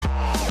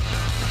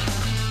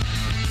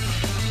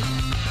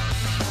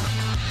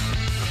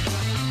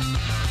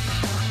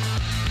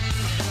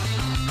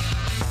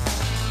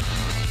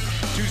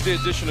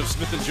Tuesday edition of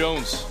Smith &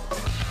 Jones.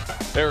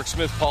 Eric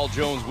Smith, Paul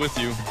Jones with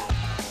you.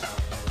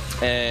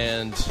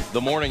 And the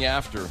morning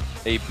after,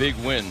 a big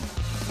win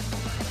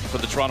for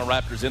the Toronto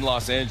Raptors in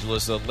Los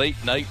Angeles. A late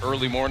night,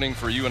 early morning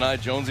for you and I,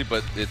 Jonesy,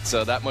 but it's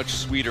that much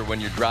sweeter when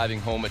you're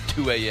driving home at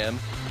 2 a.m.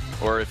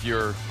 or if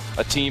you're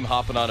a team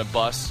hopping on a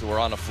bus or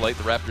on a flight.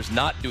 The Raptors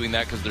not doing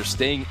that because they're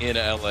staying in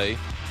L.A.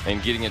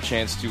 and getting a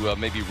chance to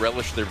maybe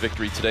relish their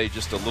victory today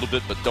just a little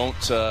bit, but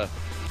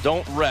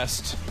don't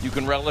rest. You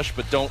can relish,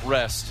 but don't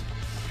rest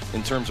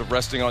in terms of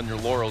resting on your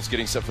laurels,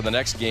 getting set for the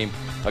next game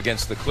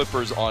against the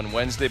Clippers on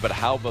Wednesday. But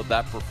how about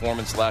that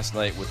performance last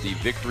night with the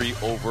victory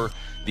over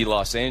the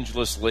Los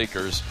Angeles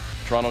Lakers?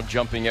 Toronto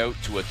jumping out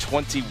to a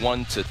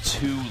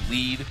 21-2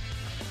 lead,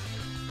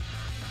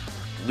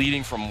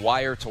 leading from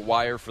wire to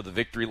wire for the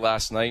victory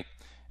last night.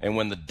 And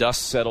when the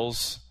dust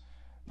settles,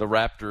 the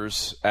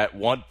Raptors at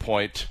one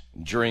point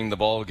during the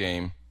ball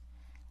game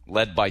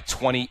led by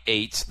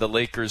 28. The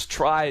Lakers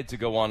tried to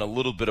go on a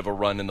little bit of a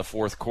run in the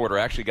fourth quarter,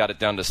 actually got it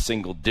down to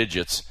single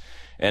digits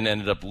and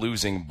ended up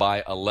losing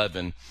by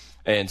 11.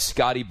 And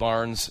Scotty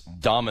Barnes,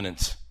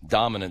 dominant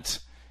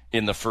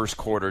in the first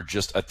quarter,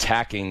 just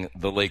attacking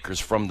the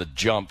Lakers from the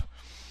jump.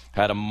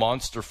 Had a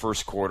monster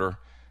first quarter.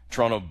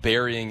 Toronto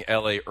burying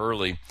L.A.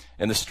 early.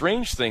 And the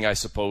strange thing, I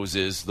suppose,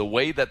 is the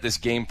way that this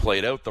game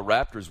played out, the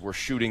Raptors were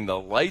shooting the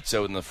lights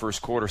out in the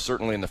first quarter,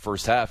 certainly in the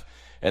first half.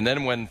 And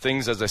then when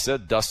things, as I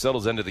said, dust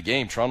settles into the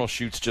game, Toronto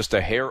shoots just a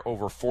hair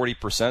over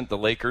 40%. The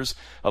Lakers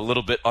a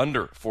little bit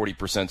under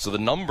 40%. So the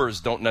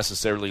numbers don't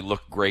necessarily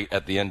look great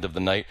at the end of the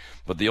night.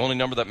 But the only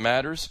number that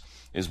matters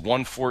is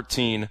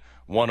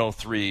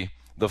 114-103,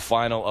 the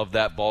final of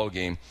that ball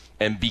game.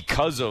 And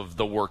because of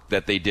the work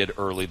that they did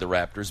early, the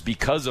Raptors,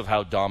 because of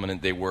how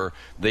dominant they were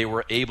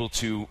able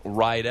to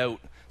ride out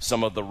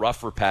some of the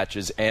rougher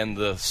patches and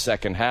the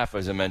second half,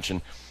 as I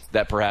mentioned,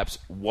 that perhaps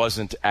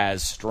wasn't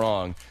as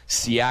strong.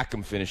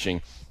 Siakam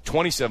finishing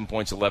 27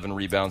 points, 11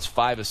 rebounds,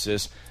 5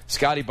 assists.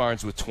 Scotty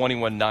Barnes with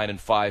 21, 9, and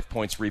 5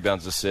 points,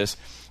 rebounds, assists.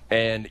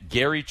 And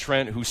Gary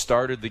Trent, who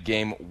started the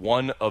game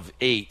 1 of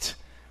 8,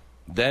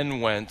 then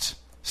went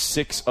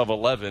 6 of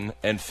 11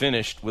 and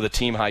finished with a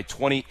team-high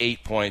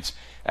 28 points,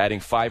 adding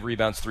 5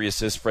 rebounds, 3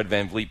 assists. Fred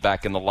VanVleet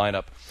back in the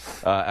lineup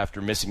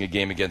after missing a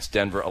game against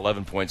Denver,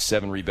 11 points,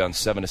 7 rebounds,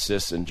 7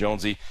 assists. And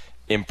Jonesy,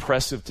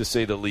 impressive to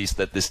say the least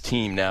that this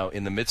team now,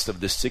 in the midst of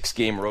this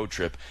 6-game road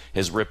trip,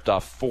 has ripped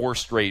off 4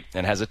 straight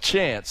and has a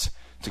chance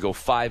to go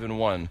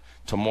 5-1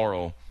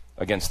 tomorrow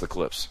against the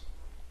Clips.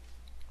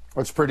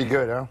 That's pretty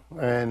good, huh?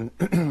 And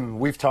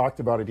we've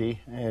talked about it, E,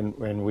 and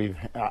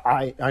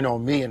I know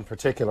me in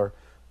particular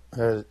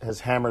has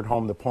hammered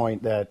home the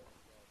point that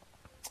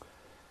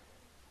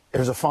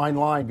there's a fine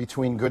line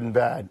between good and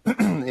bad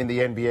in the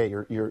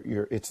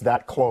NBA. It's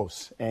that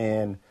close,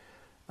 and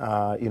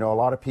a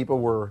lot of people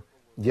were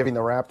giving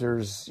the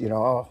Raptors,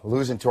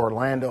 losing to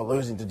Orlando,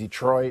 losing to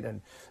Detroit.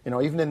 And,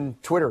 even in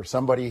Twitter,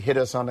 somebody hit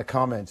us on the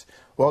comments.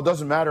 Well, it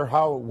doesn't matter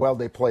how well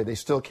they play. They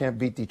still can't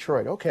beat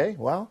Detroit. Okay,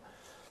 well,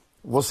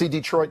 we'll see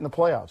Detroit in the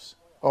playoffs.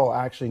 Oh,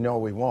 actually, no,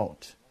 we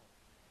won't.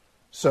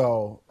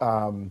 So,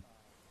 and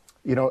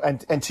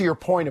to your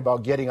point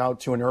about getting out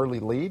to an early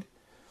lead,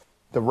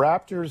 the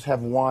Raptors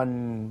have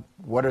won,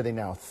 what are they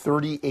now,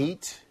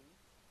 38?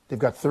 They've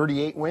got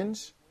 38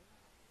 wins.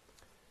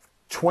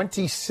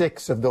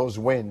 26 of those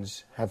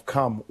wins have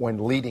come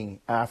when leading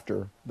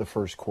after the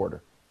first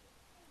quarter.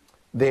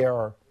 They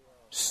are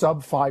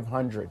sub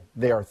 500.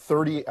 They are a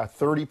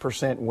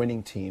 30%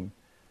 winning team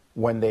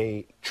when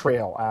they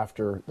trail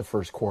after the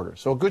first quarter.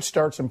 So a good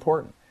start's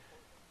important.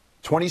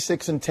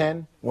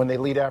 26-10 when they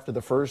lead after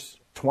the first,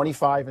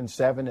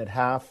 25-7 at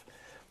half,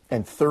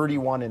 and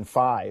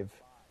 31-5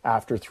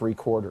 after 3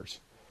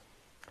 quarters.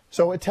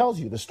 So it tells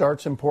you the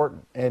start's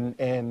important. And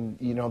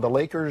the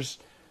Lakers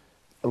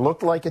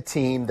looked like a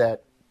team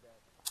that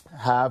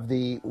have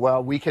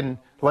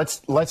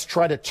let's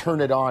try to turn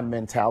it on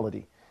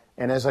mentality.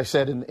 And as I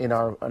said in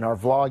our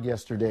vlog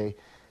yesterday,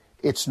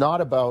 it's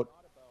not about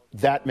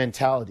that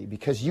mentality,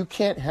 because you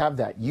can't have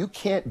that. You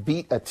can't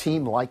beat a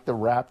team like the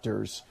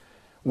Raptors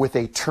with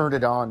a turn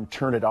it on,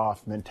 turn it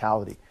off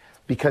mentality,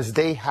 because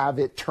they have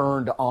it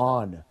turned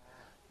on.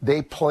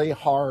 They play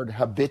hard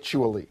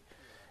habitually.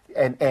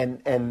 And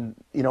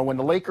when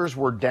the Lakers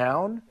were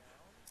down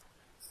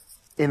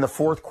in the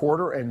fourth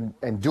quarter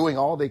and doing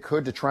all they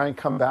could to try and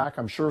come back,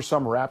 I'm sure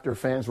some Raptor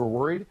fans were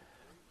worried.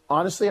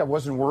 Honestly, I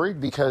wasn't worried,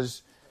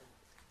 because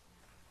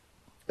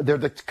they're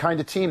the kind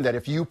of team that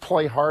if you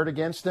play hard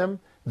against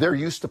them, they're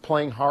used to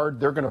playing hard.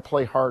 They're going to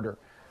play harder.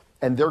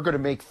 And they're going to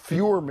make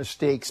fewer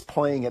mistakes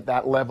playing at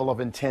that level of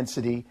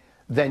intensity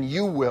than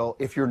you will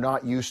if you're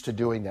not used to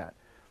doing that.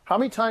 How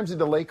many times did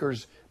the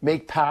Lakers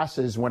make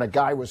passes when a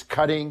guy was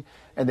cutting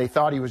and they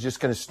thought he was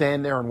just going to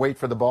stand there and wait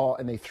for the ball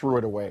and they threw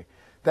it away?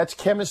 That's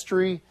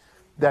chemistry.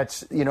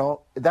 That's,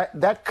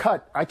 that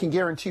cut, I can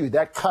guarantee you,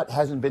 that cut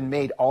hasn't been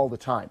made all the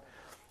time.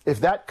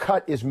 If that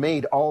cut is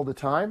made all the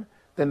time,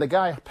 then the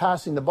guy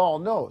passing the ball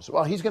knows,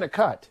 well, he's going to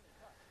cut.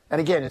 And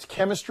again, it's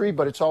chemistry,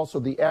 but it's also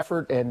the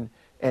effort and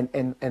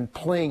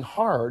playing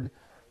hard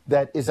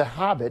that is a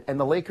habit. And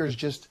the Lakers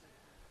just,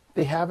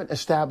 they haven't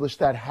established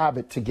that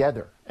habit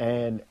together.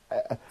 And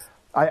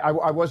I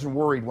wasn't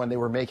worried when they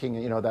were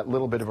making, that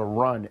little bit of a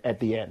run at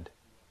the end.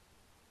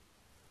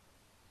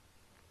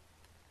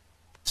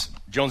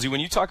 Jonesy, when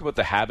you talk about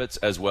the habits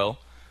as well,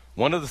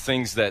 one of the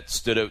things that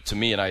stood out to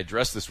me, and I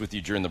addressed this with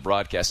you during the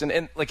broadcast,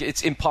 and like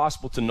it's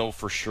impossible to know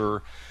for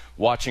sure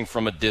watching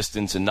from a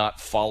distance and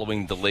not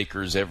following the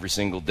Lakers every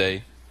single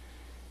day,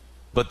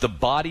 but the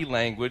body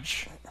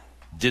language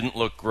didn't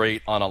look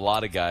great on a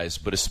lot of guys,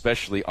 but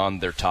especially on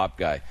their top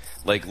guy.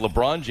 Like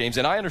LeBron James,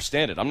 and I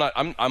understand it.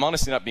 I'm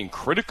honestly not being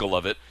critical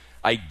of it.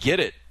 I get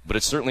it, but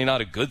it's certainly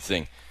not a good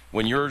thing.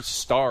 When your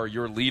star,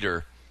 your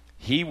leader,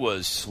 he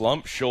was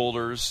slumped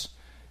shoulders,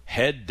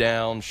 head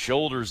down,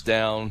 shoulders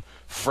down,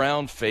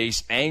 frown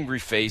face, angry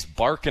face,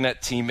 barking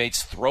at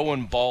teammates,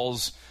 throwing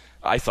balls,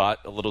 I thought,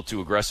 a little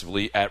too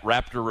aggressively at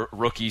Raptor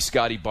rookie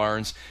Scotty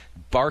Barnes,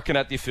 barking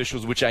at the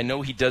officials, which I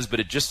know he does, but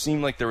it just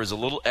seemed like there was a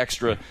little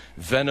extra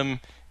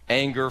venom,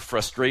 anger,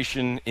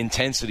 frustration,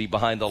 intensity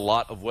behind a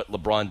lot of what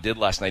LeBron did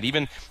last night.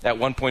 Even at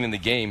one point in the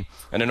game,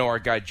 and I know our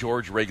guy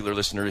George, regular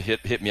listener,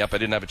 hit me up. I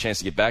didn't have a chance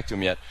to get back to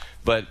him yet,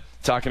 but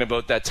talking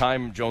about that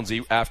time,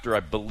 Jonesy, after I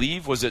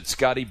believe, was it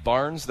Scotty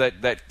Barnes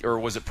or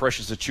was it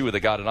Precious Achiuwa that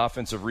got an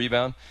offensive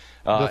rebound?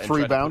 The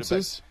 3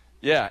 bounces?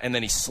 Yeah, and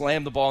then he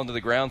slammed the ball into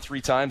the ground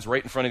 3 times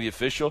right in front of the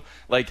official.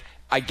 Like,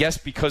 I guess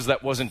because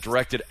that wasn't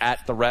directed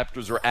at the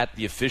Raptors or at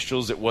the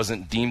officials, it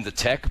wasn't deemed the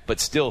tech, but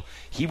still,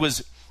 he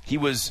was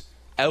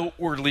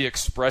outwardly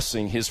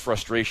expressing his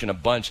frustration a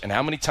bunch. And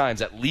how many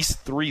times, at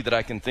least 3 that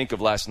I can think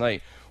of last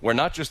night, where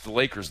not just the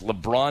Lakers,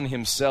 LeBron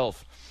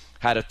himself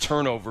had a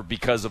turnover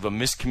because of a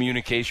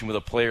miscommunication with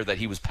a player that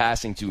he was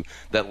passing to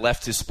that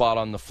left his spot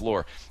on the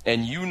floor.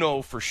 And you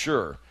know for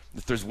sure,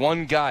 if there's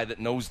one guy that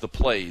knows the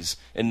plays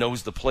and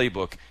knows the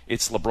playbook,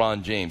 it's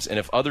LeBron James. And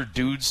if other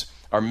dudes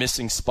are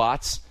missing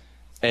spots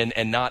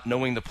and not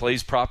knowing the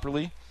plays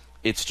properly,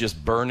 it's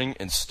just burning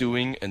and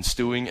stewing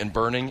and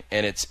burning.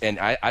 And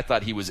I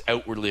thought he was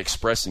outwardly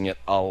expressing it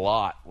a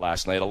lot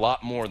last night, a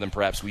lot more than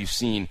perhaps we've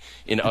seen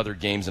in other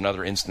games and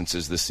other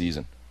instances this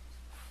season.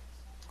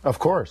 Of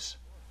course,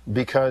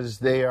 because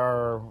they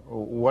are,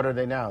 what are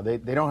they now? They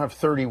don't have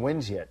 30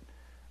 wins yet.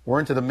 We're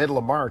into the middle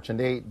of March, and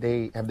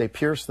they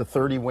pierced the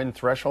 30-win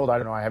threshold? I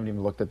don't know. I haven't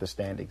even looked at the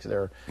standings.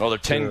 They're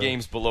 10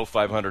 games below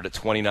 500 at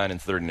 29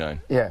 and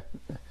 39. Yeah,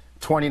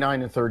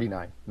 29 and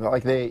 39.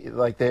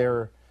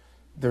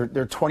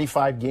 They're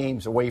 25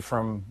 games away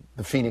from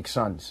the Phoenix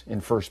Suns in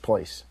first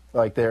place.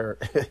 Like they're,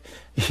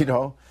 they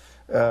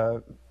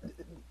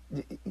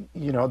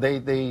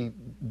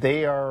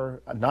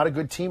are not a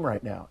good team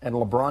right now, and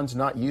LeBron's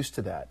not used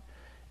to that.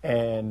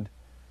 And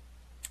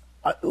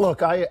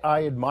look, I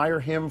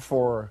admire him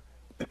for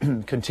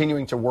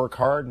continuing to work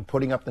hard and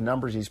putting up the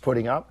numbers he's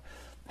putting up.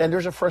 And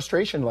there's a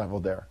frustration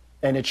level there,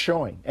 and it's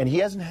showing. And he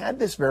hasn't had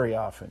this very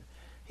often.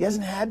 He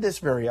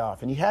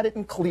had it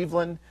in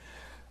Cleveland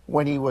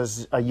when he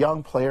was a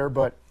young player,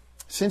 but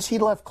since he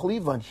left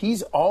Cleveland,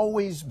 he's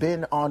always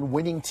been on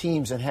winning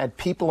teams and had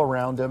people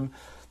around him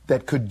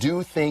that could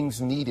do things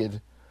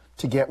needed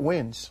to get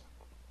wins.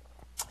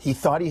 He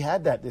thought he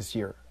had that this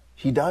year.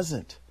 He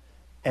doesn't.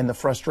 And the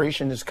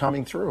frustration is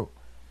coming through.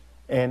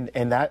 And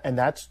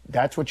that's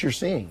what you're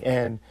seeing.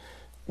 And,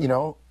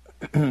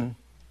 in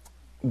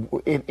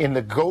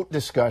the GOAT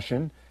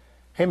discussion,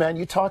 hey, man,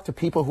 you talk to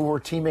people who were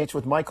teammates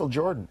with Michael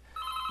Jordan.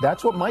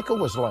 That's what Michael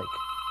was like,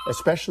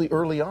 especially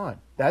early on.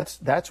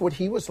 That's what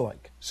he was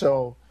like.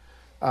 So,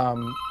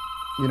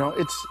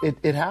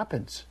 it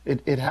happens.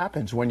 It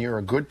happens when you're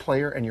a good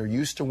player and you're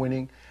used to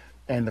winning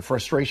and the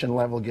frustration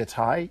level gets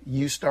high,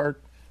 you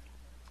start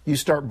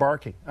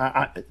barking.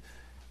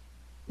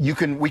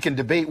 We can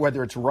debate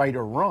whether it's right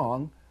or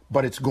wrong,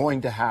 but it's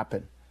going to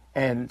happen.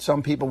 And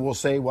some people will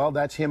say, well,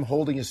 that's him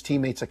holding his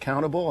teammates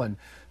accountable and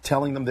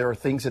telling them there are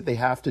things that they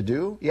have to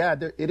do. Yeah,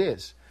 it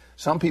is.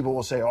 Some people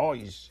will say, oh,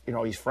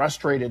 he's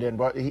frustrated,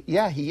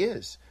 he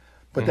is.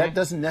 But that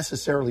doesn't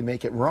necessarily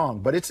make it wrong.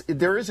 But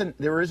there is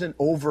an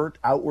overt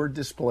outward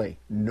display,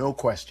 no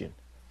question.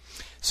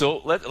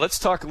 So let's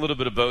talk a little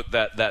bit about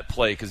that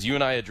play, because you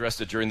and I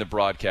addressed it during the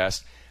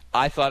broadcast.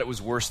 I thought it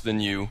was worse than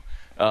you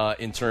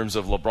in terms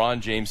of LeBron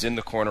James in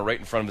the corner right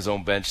in front of his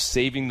own bench,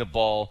 saving the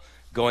ball,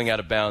 going out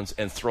of bounds,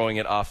 and throwing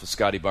it off of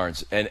Scotty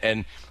Barnes.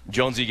 And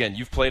Jonesy, again,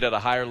 you've played at a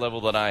higher level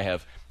than I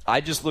have.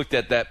 I just looked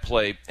at that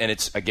play, and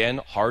it's,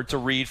 again, hard to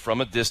read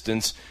from a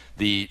distance,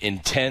 the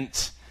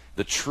intent,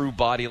 the true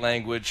body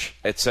language,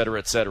 et cetera,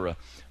 et cetera.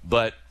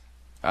 But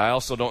I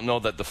also don't know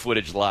that the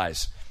footage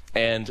lies.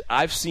 And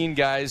I've seen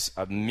guys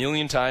a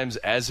million times,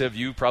 as have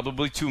you,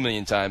 probably 2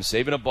 million times,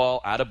 saving a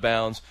ball out of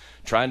bounds,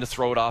 trying to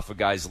throw it off a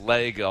guy's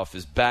leg, off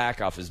his back,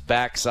 off his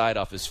backside,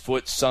 off his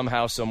foot,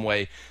 somehow, some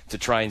way, to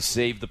try and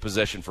save the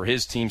possession for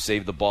his team,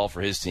 save the ball for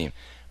his team.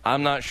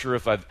 I'm not sure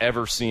if I've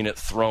ever seen it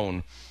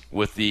thrown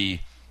with the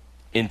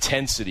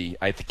intensity,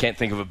 I can't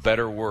think of a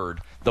better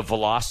word, the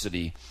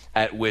velocity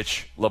at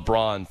which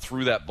LeBron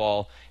threw that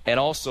ball. And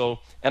also,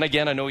 and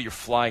again, I know you're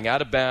flying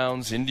out of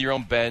bounds into your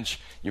own bench.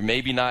 You're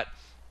maybe not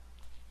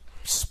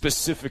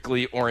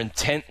specifically or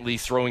intently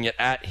throwing it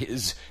at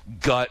his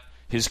gut,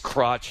 his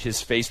crotch,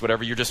 his face,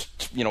 whatever. You're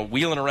just,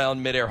 wheeling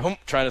around midair,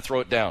 trying to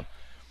throw it down.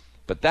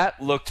 But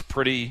that looked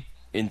pretty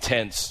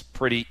intense,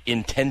 pretty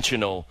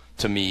intentional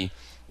to me,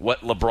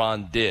 what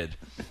LeBron did.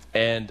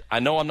 And I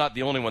know I'm not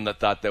the only one that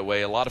thought that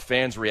way. A lot of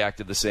fans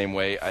reacted the same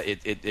way.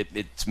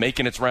 It's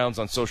making its rounds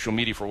on social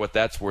media for what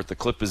that's worth. The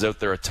clip is out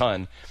there a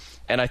ton.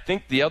 And I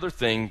think the other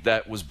thing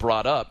that was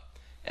brought up,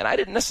 and I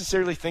didn't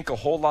necessarily think a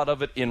whole lot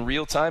of it in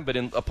real time, but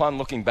upon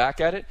looking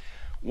back at it,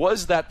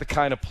 was that the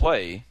kind of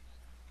play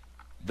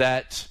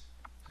that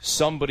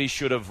somebody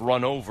should have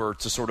run over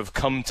to sort of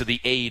come to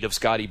the aid of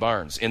Scotty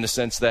Barnes, in the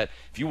sense that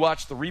if you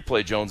watch the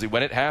replay, Jonesy,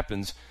 when it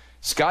happens,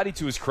 Scotty,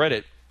 to his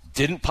credit,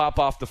 didn't pop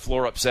off the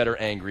floor upset or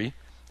angry.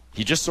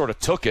 He just sort of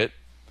took it.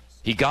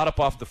 He got up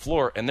off the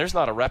floor, and there's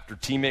not a Raptor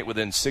teammate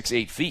within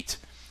 6-8 feet.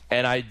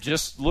 And I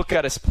just look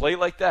at a play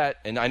like that,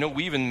 and I know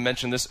we even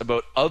mentioned this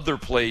about other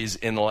plays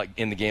in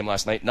the game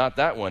last night, not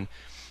that one,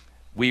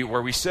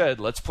 where we said,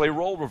 let's play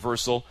role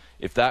reversal.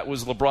 If that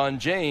was LeBron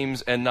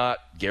James and not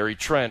Gary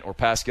Trent or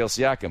Pascal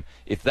Siakam,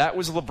 if that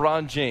was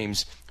LeBron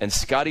James and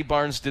Scotty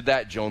Barnes did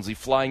that, Jonesy,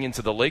 flying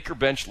into the Laker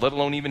bench, let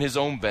alone even his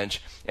own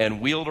bench, and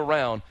wheeled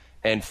around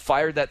and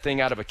fired that thing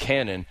out of a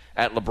cannon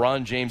at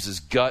LeBron James's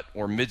gut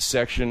or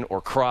midsection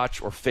or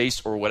crotch or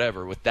face or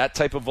whatever, with that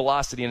type of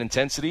velocity and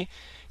intensity,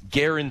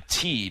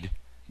 guaranteed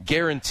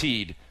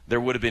there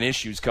would have been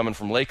issues coming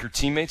from Laker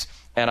teammates,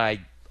 and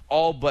I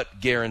all but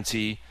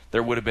guarantee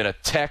there would have been a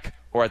tech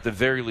or at the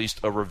very least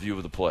a review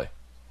of the play.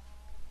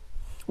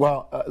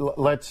 Well,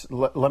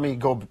 let me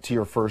go to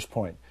your first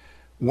point.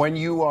 When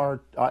you are,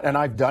 and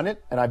I've done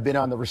it, and I've been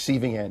on the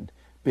receiving end,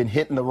 been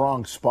hit in the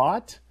wrong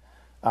spot,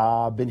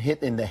 been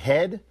hit in the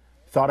head,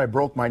 thought I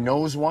broke my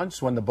nose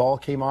once when the ball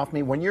came off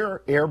me. When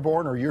you're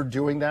airborne or you're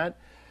doing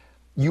that,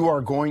 you are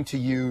going to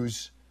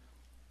use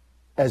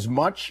as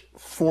much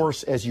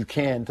force as you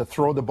can to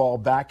throw the ball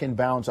back in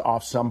bounds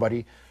off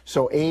somebody.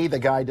 So A, the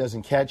guy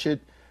doesn't catch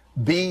it.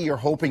 B, you're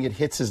hoping it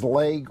hits his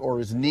leg or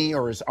his knee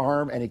or his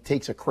arm and it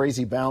takes a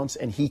crazy bounce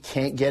and he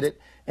can't get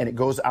it and it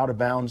goes out of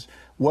bounds.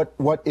 What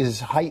is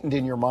heightened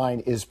in your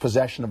mind is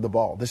possession of the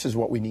ball. This is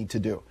what we need to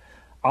do.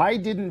 I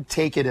didn't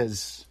take it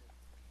as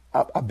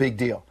a big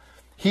deal.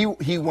 He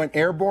went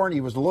airborne.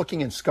 He was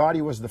looking, and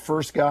Scotty was the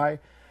first guy.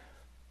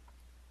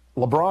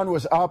 LeBron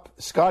was up.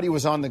 Scotty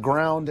was on the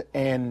ground,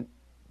 and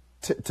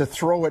to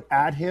throw it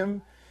at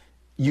him,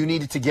 you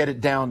needed to get it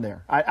down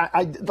there.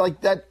 I like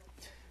that.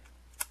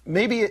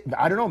 Maybe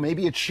I don't know.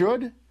 Maybe it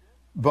should,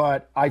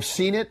 but I've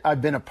seen it.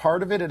 I've been a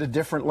part of it at a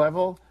different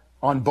level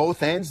on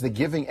both ends, the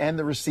giving and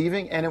the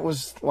receiving, and it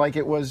was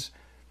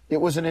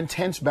an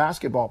intense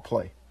basketball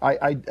play.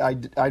 I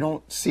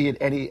don't see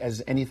it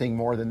as anything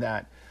more than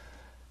that.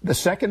 The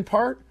second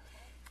part,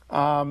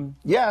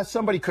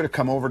 somebody could have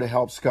come over to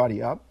help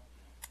Scotty up,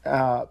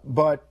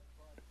 but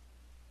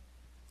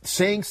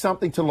saying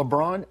something to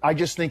LeBron, I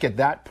just think at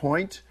that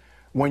point,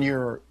 when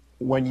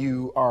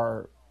you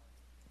are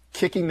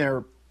kicking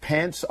their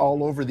pants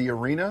all over the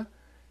arena,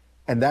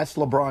 and that's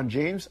LeBron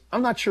James,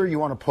 I'm not sure you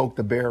want to poke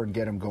the bear and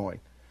get him going.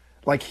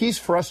 Like, he's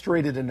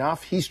frustrated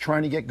enough. He's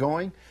trying to get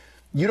going.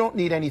 You don't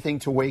need anything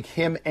to wake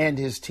him and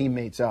his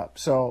teammates up.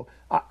 So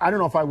I don't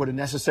know if I would have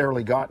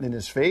necessarily gotten in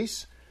his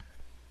face,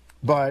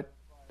 but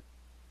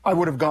I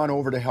would have gone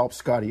over to help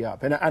Scotty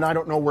up. And I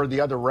don't know where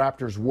the other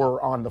Raptors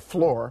were on the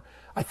floor.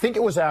 I think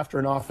it was after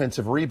an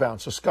offensive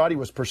rebound. So Scotty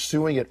was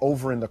pursuing it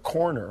over in the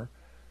corner,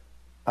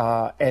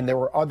 and there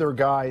were other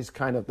guys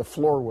kind of, the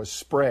floor was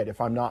spread, if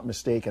I'm not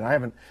mistaken. I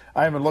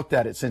haven't looked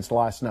at it since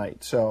last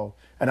night. So,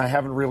 and I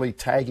haven't really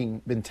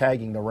been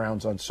tagging the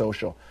rounds on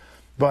social.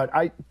 But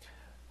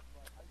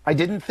I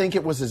didn't think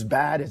it was as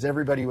bad as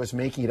everybody was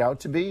making it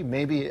out to be.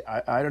 Maybe,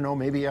 I don't know,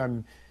 maybe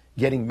I'm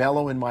getting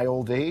mellow in my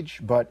old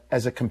age, but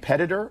as a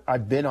competitor,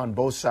 I've been on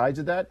both sides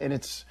of that, and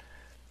it's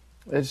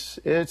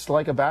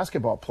like a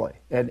basketball play.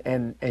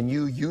 And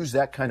you use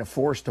that kind of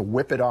force to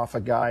whip it off a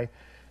guy.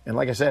 And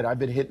like I said, I've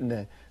been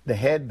hitting the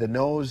head, the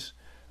nose,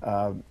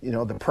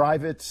 the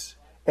privates,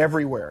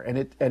 everywhere. And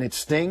it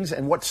stings.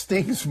 And what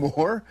stings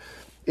more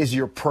is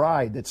your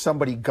pride that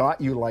somebody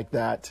got you like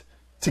that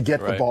to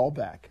get the ball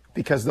back.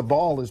 Because the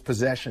ball is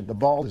possession. The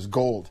ball is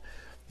gold.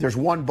 There's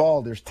one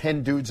ball. There's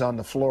 10 dudes on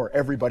the floor.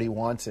 Everybody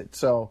wants it.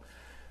 So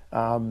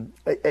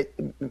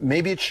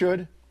maybe it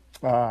should.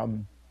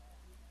 It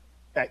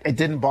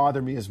didn't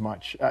bother me as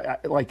much.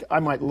 I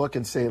might look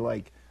and say,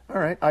 all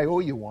right, I owe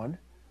you one.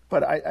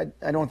 But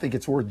I don't think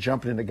it's worth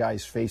jumping in a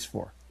guy's face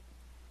for.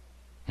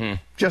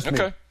 Just me.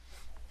 Okay.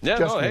 Yeah,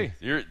 just no, me.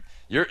 hey,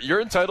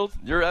 you're entitled.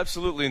 You're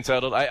absolutely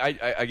entitled.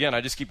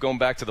 I just keep going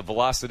back to the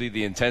velocity,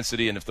 the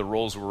intensity, and if the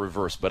roles were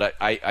reversed. But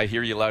I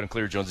hear you loud and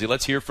clear, Jonesy.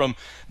 Let's hear from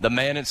the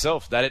man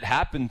himself that it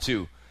happened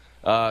to,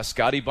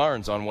 Scotty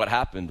Barnes, on what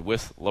happened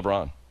with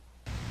LeBron.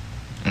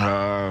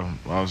 I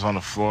was on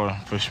the floor,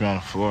 pushed me on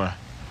the floor,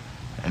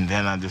 and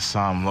then I just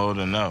saw him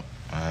loading up,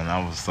 and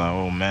I was like,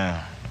 oh,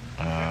 man.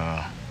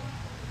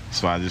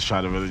 So I just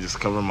tried to really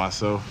just cover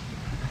myself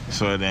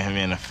so it didn't hit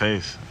me in the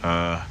face.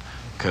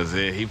 Because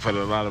he put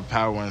a lot of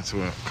power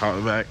into it, caught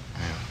it back,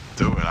 and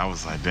threw it. I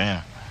was like,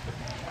 damn.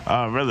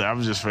 Really, I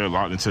was just very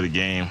locked into the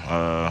game.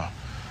 I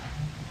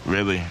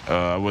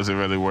wasn't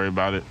really worried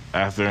about it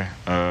after.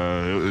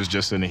 It was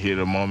just in the heat of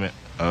the moment,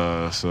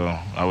 so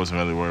I wasn't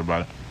really worried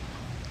about it.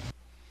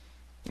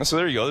 So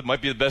there you go. It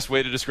might be the best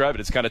way to describe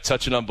it. It's kind of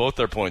touching on both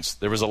their points.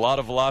 There was a lot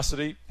of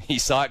velocity. He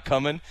saw it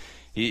coming.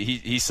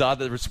 He saw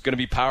that there was going to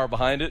be power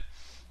behind it.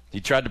 He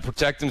tried to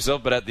protect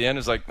himself, but at the end, it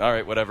was like, all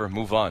right, whatever,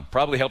 move on.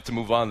 Probably helped to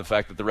move on the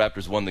fact that the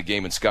Raptors won the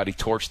game and Scottie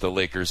torched the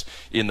Lakers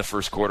in the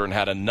first quarter and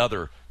had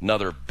another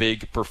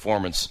big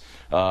performance.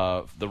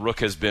 The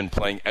Rook has been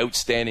playing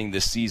outstanding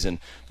this season,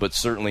 but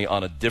certainly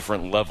on a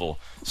different level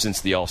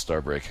since the All-Star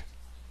break.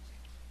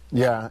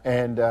 Yeah,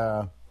 and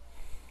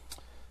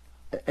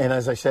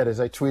as I said,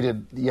 as I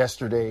tweeted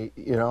yesterday,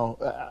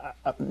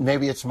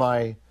 maybe it's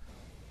my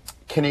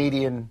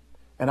Canadian.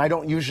 And I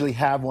don't usually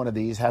have one of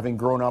these, having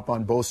grown up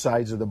on both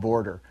sides of the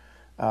border,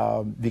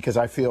 because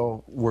I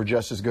feel we're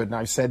just as good. And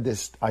I've said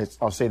this,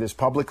 I'll say this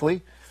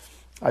publicly.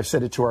 I've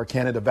said it to our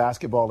Canada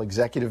basketball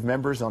executive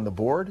members on the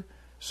board.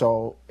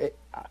 So,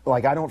 I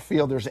don't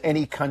feel there's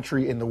any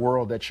country in the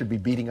world that should be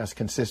beating us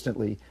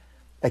consistently,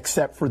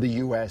 except for the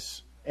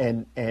U.S.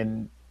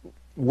 And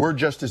we're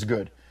just as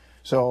good.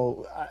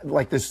 So,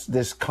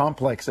 this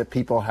complex that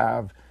people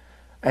have.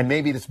 And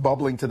maybe it's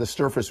bubbling to the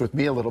surface with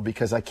me a little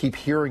because I keep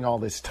hearing all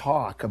this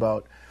talk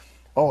about,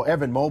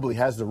 Evan Mobley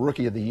has the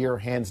Rookie of the Year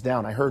hands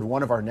down. I heard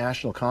one of our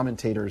national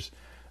commentators,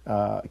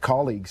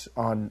 colleagues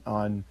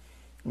on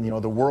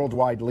the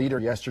worldwide leader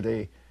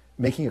yesterday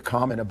making a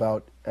comment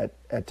about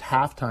at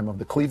halftime of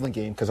the Cleveland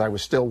game, because I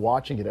was still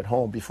watching it at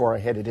home before I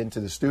headed into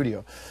the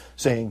studio,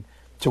 saying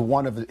to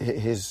one of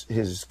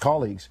his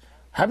colleagues,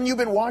 haven't you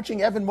been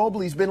watching Evan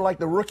Mobley? He's been like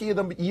the Rookie of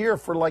the Year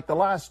for like the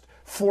last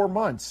 4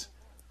 months.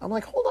 I'm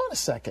like, hold on a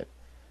second.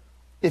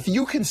 If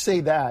you can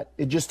say that,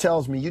 it just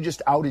tells me you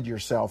just outed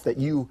yourself that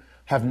you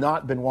have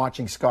not been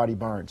watching Scottie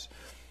Barnes.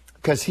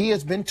 Because he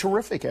has been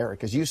terrific,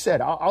 Eric. As you said,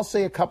 I'll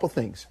say a couple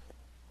things.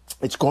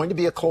 It's going to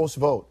be a close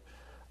vote.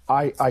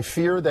 I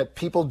fear that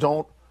people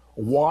don't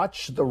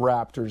watch the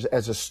Raptors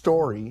as a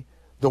story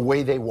the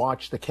way they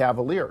watch the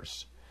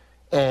Cavaliers.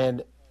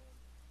 And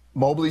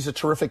Mobley's a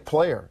terrific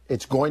player.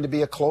 It's going to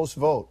be a close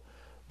vote.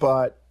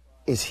 But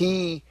is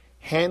he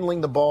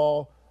handling the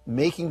ball,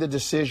 making the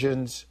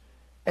decisions,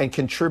 and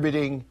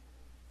contributing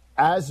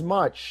as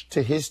much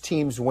to his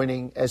team's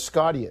winning as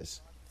Scottie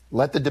is?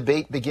 Let the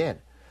debate begin.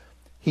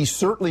 He's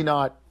certainly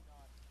not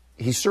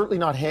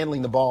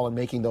handling the ball and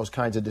making those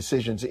kinds of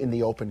decisions in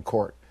the open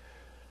court.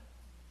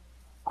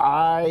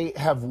 I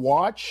have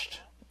watched,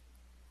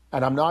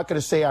 and I'm not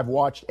going to say I've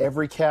watched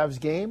every Cavs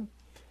game.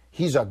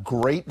 He's a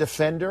great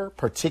defender,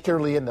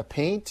 particularly in the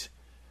paint.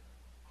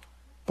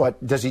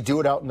 But does he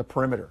do it out in the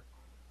perimeter?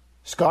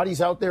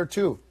 Scottie's out there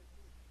too.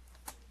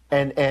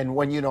 And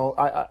when,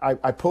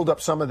 I pulled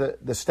up some of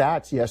the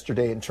stats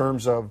yesterday in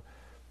terms of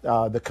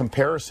the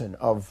comparison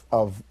of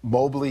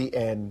Mobley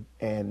and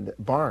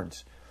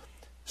Barnes.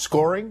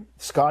 Scoring,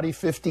 Scottie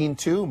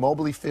 15-2,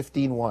 Mobley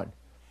 15-1.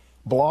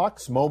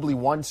 Blocks, Mobley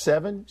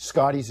 1-7,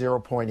 Scottie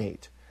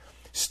 0.8.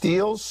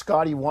 Steals,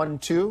 Scottie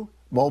 1-2,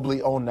 Mobley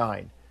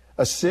 0.9.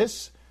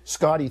 Assists,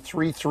 Scottie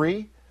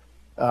 3-3,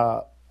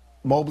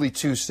 Mobley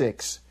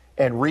 2-6.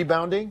 And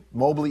rebounding,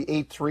 Mobley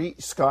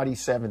 8-3, Scottie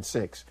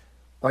 7-6.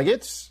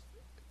 It's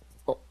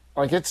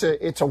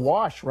a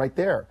wash right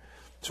there.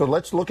 So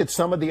let's look at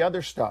some of the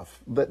other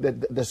stuff,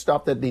 the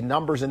stuff that the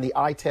numbers and the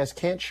eye test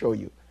can't show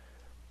you.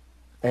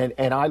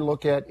 And I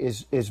look at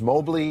is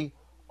Mobley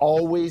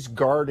always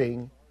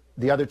guarding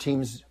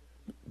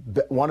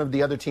one of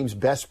the other team's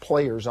best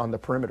players on the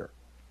perimeter?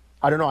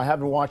 I don't know. I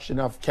haven't watched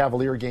enough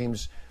Cavalier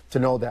games to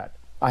know that.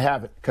 I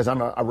haven't, because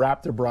I'm a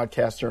Raptor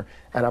broadcaster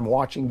and I'm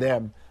watching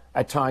them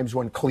at times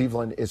when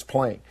Cleveland is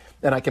playing.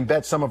 And I can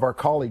bet some of our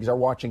colleagues are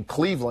watching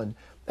Cleveland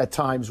at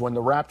times when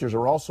the Raptors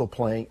are also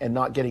playing and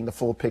not getting the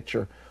full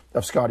picture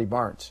of Scottie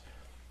Barnes.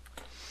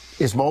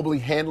 Is Mobley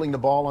handling the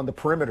ball on the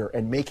perimeter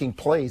and making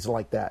plays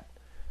like that?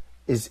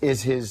 Is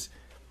his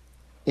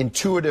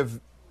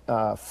intuitive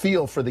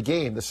feel for the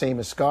game the same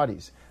as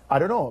Scottie's? I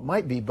don't know. It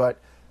might be, but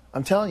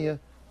I'm telling you,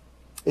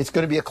 it's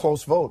going to be a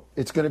close vote.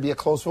 It's going to be a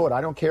close vote.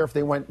 I don't care if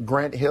they went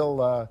Grant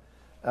Hill,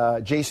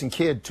 Jason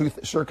Kidd,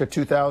 circa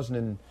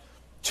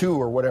 2002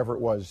 or whatever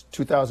it was.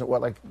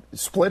 2000,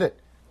 split it.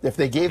 If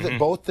they gave it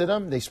both to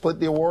them, they split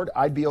the award,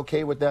 I'd be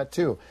okay with that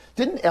too.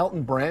 Didn't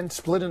Elton Brand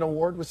split an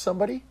award with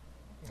somebody?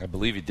 I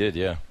believe he did,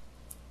 yeah.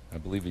 I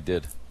believe he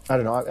did. I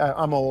don't know.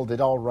 I'm old.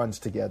 It all runs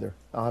together.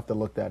 I'll have to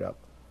look that up.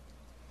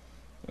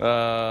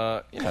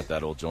 You're not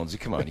that old, Jonesy.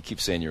 Come on, you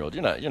keep saying you're old.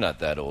 You're not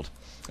that old.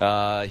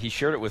 He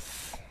shared it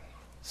with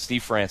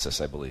Steve Francis,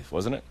 I believe,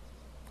 wasn't it?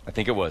 I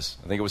think it was.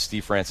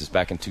 Steve Francis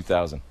back in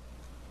 2000.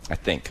 I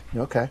think.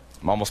 Okay.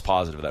 I'm almost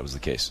positive that was the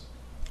case.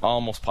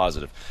 Almost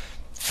positive.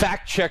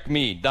 Fact check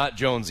me, not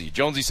Jonesy.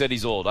 Jonesy said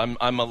he's old. I'm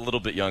a little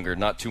bit younger,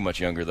 not too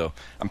much younger though.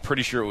 I'm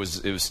pretty sure it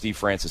was Steve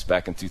Francis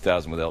back in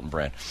 2000 with Elton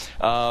Brand.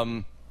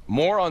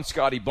 More on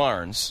Scottie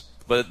Barnes,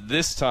 but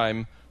this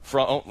time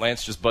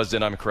Lance just buzzed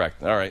in. I'm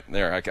correct. All right,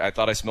 there. I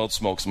thought I smelled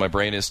smoke, so my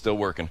brain is still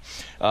working.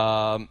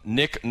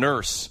 Nick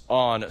Nurse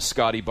on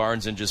Scotty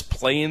Barnes and just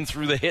playing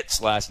through the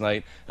hits last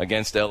night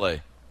against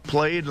L.A.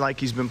 Played like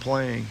he's been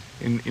playing,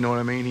 and you know what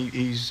I mean.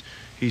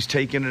 He's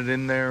taking it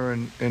in there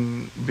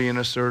and being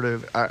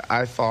assertive.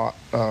 I thought,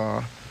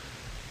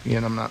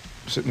 and I'm not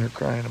sitting here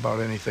crying about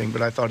anything,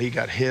 but I thought he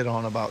got hit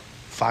on about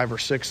 5 or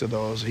 6 of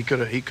those. He could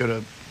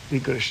have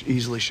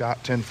easily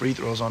shot 10 free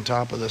throws on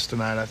top of this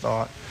tonight, I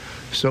thought.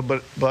 So,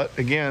 but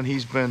again,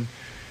 he's been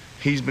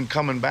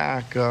coming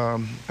back. I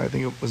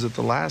think it was at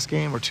the last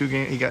game or 2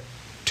 games. He got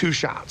 2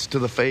 shots to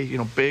the face,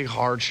 big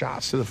hard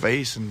shots to the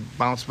face, and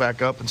bounced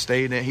back up and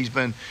stayed in. He's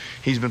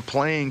been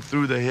playing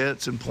through the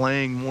hits and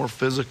playing more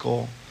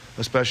physical,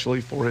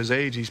 especially for his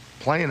age. He's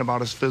playing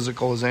about as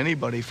physical as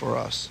anybody for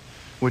us,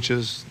 which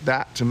is,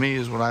 that to me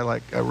is what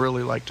I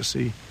really like to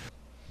see.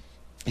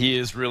 He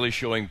is really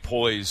showing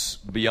poise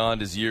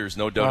beyond his years,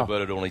 no doubt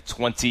about it. Only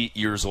 20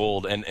 years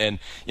old, and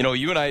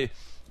you and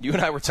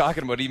I were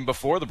talking about even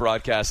before the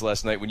broadcast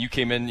last night when you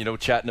came in,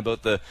 chatting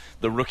about the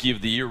Rookie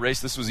of the Year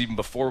race. This was even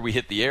before we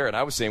hit the air, and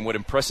I was saying what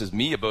impresses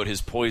me about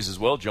his poise as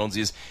well,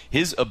 Jonesy, is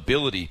his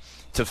ability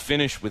to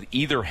finish with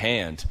either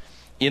hand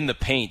in the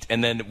paint,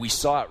 and then we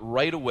saw it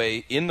right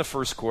away in the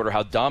first quarter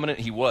how dominant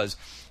he was,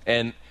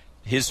 and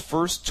his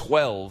first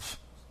 12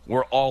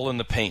 were all in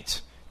the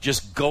paint.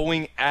 Just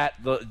going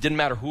at didn't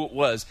matter who it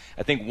was.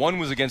 I think one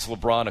was against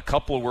LeBron, a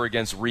couple were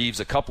against Reeves,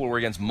 a couple were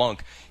against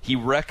Monk. He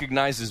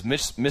recognizes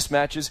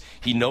mismatches.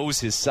 He knows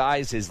his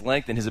size, his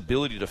length, and his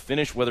ability to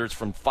finish, whether it's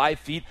from 5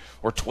 feet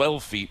or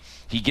 12 feet.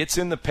 He gets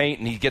in the paint,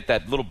 and he get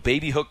that little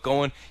baby hook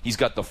going. He's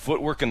got the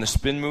footwork and the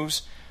spin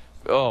moves.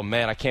 Oh,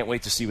 man, I can't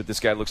wait to see what this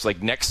guy looks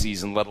like next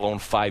season, let alone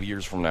 5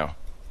 years from now.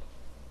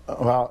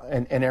 Well,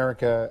 and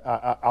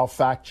Erica, I'll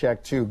fact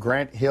check too.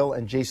 Grant Hill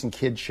and Jason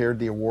Kidd shared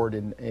the award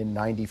in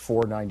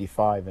 94,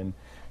 95, and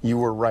you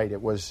were right.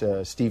 It was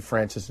Steve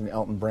Francis and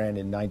Elton Brand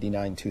in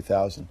 99,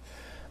 2000.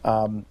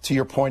 To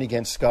your point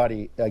against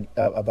Scotty,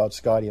 about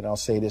Scotty, and I'll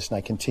say this, and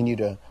I continue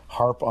to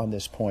harp on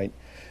this point,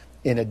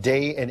 in a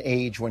day and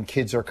age when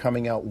kids are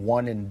coming out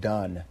one and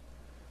done,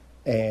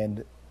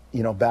 and,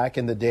 back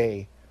in the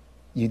day,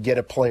 you'd get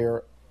a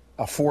player,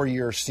 a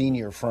 4-year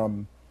senior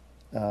from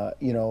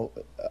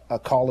a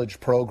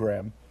college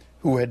program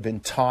who had been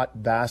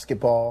taught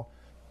basketball,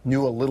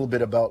 knew a little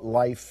bit about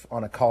life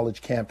on a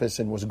college campus,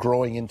 and was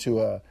growing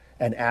into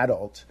an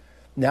adult.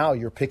 Now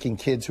you're picking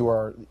kids who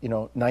are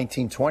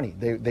 19, 20.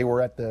 They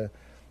were at the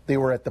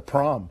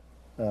prom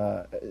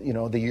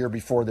the year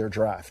before their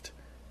draft,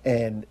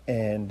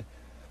 and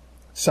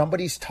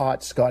somebody's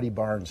taught Scotty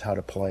Barnes how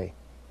to play.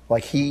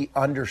 Like, he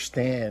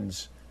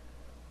understands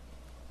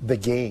the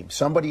game.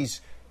 Somebody's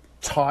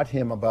taught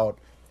him about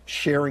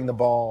sharing the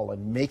ball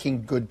and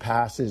making good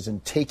passes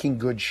and taking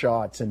good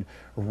shots and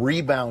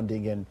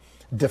rebounding and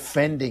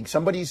defending.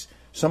 Somebody's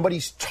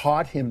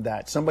taught him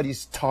that.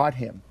 Somebody's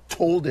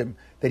told him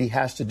that he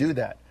has to do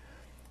that.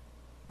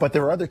 But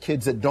there are other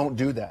kids that don't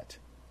do that.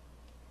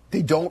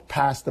 They don't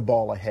pass the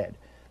ball ahead.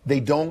 They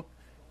don't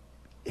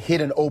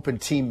hit an open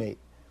teammate.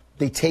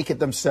 They take it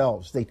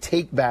themselves. They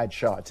take bad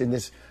shots. In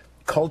this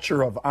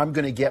culture of I'm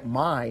going to get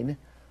mine,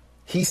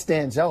 he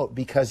stands out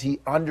because he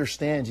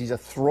understands. He's a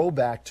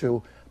throwback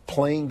to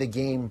playing the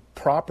game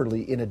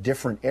properly in a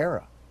different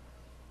era.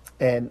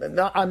 And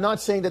I'm not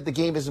saying that the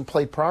game isn't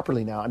played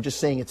properly now. I'm just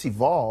saying it's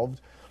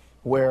evolved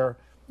where,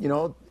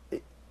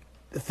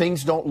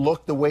 things don't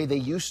look the way they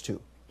used to.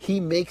 He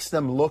makes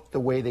them look the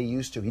way they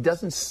used to. He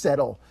doesn't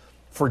settle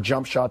for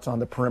jump shots on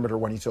the perimeter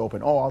when he's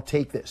open. Oh, I'll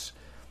take this.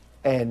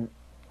 And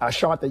a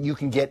shot that you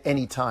can get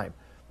any time.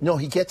 No,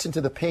 he gets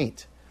into the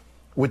paint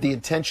with the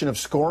intention of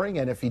scoring,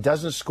 and if he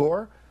doesn't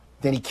score,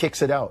 then he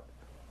kicks it out.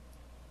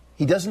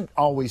 He doesn't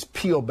always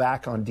peel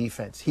back on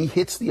defense. He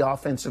hits the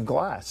offensive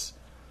glass.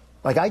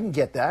 Like, I can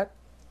get that.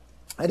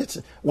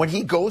 And when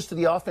he goes to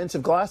the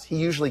offensive glass, he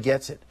usually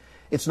gets it.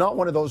 It's not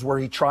one of those where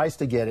he tries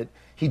to get it,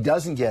 he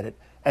doesn't get it,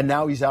 and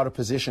now he's out of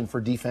position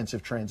for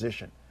defensive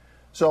transition.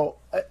 So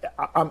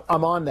I'm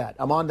on that.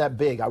 I'm on that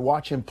big. I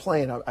watch him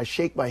play, and I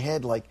shake my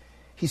head like,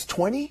 he's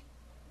 20?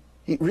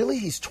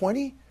 He's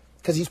 20?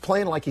 Because he's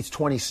playing like he's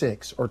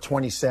 26 or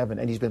 27,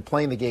 and he's been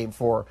playing the game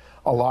for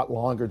a lot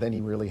longer than he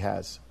really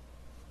has.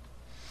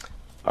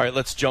 All right,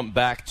 let's jump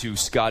back to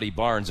Scotty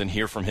Barnes and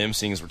hear from him,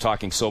 seeing as we're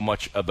talking so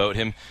much about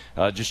him.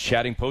 Just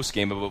chatting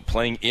post-game about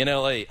playing in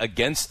L.A.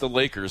 against the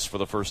Lakers for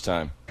the first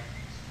time.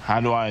 How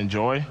do I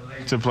enjoy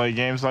to play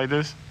games like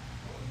this?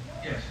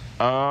 Yes.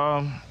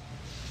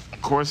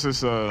 Of course,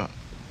 it's a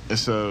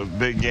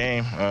big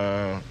game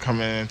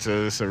coming into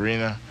this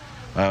arena,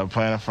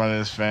 playing in front of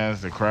his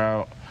fans, the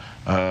crowd,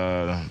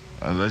 a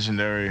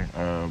legendary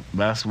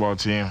basketball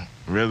team,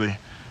 really.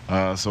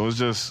 So it's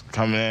just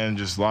coming in,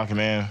 just locking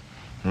in,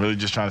 really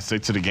just trying to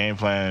stick to the game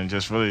plan and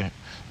just trying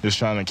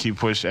to keep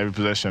push. Every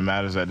possession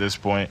matters at this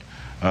point,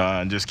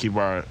 and just keep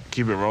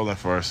it rolling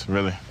for us,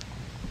 really.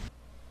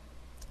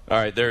 All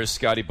right, there is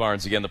Scotty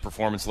Barnes. Again, the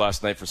performance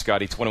last night for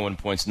Scotty, 21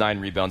 points, 9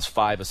 rebounds,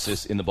 5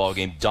 assists in the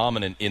ballgame,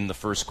 dominant in the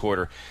first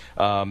quarter.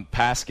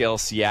 Pascal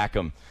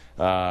Siakam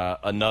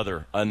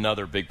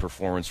Another big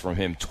performance from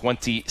him.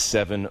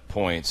 27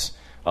 points,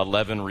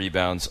 11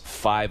 rebounds,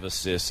 5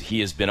 assists.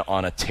 He has been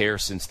on a tear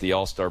since the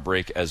All-Star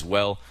break as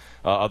well,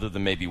 other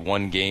than maybe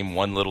one game,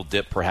 one little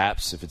dip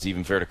perhaps, if it's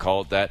even fair to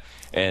call it that,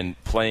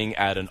 and playing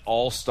at an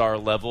All-Star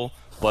level,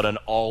 but an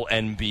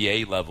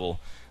All-NBA level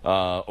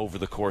over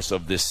the course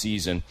of this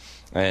season.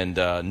 And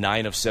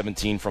 9 of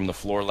 17 from the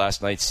floor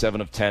last night, 7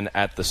 of 10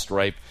 at the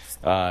stripe.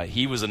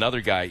 He was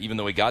another guy, even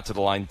though he got to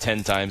the line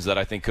 10 times, that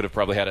I think could have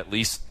probably had at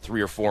least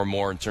 3 or 4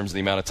 more in terms of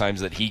the amount of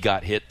times that he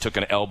got hit. Took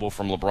an elbow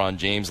from LeBron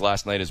James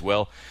last night as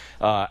well.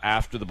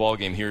 After the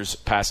ballgame, here's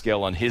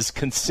Pascal on his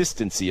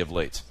consistency of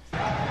late.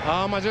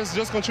 I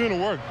just continue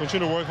to work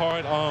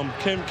hard.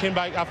 Came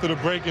back after the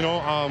break,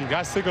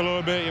 got sick a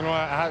little bit.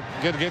 I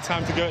had get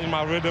time to get in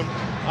my rhythm.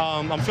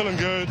 I'm feeling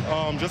good.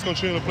 Just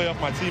continue to play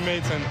off my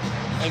teammates and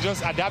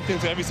just adapting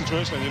to every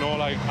situation.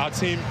 Like our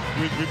team,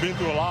 we've been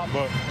through a lot,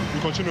 but we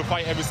continue to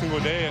fight every single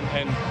day.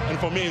 And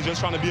for me, it's just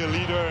trying to be a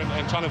leader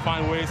and trying to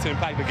find ways to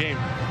impact the game.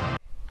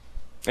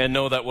 And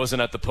no, that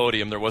wasn't at the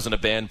podium. There wasn't a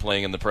band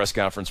playing in the press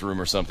conference room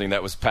or something.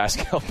 That was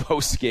Pascal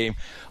post-game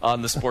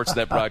on the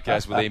Sportsnet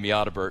broadcast with Amy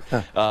Audibert.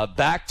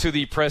 Back to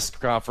the press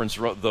conference,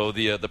 though,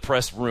 the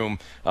press room.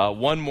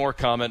 One more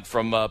comment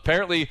from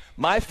apparently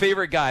my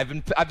favorite guy.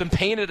 I've been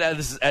painted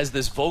as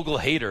this Vogel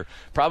hater,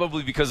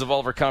 probably because of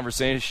all of our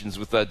conversations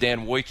with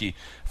Dan Wojcicki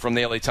from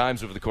the LA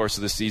Times over the course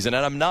of this season.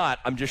 And I'm not.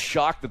 I'm just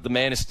shocked that the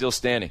man is still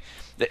standing.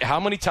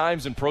 How many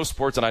times in pro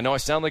sports, and I know I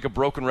sound like a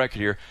broken record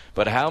here,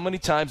 but how many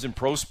times in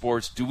pro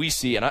sports do we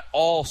see, and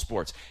all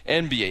sports,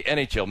 NBA,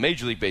 NHL,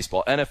 Major League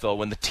Baseball, NFL,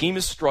 when the team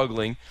is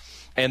struggling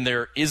and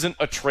there isn't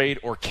a trade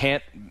or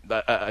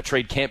a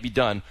trade can't be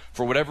done,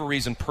 for whatever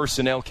reason,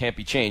 personnel can't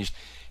be changed,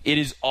 it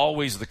is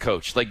always the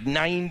coach. Like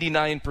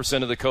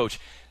 99% of the coach,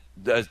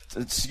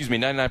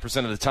 99%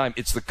 of the time,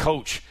 it's the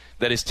coach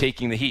that is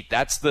taking the heat.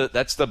 That's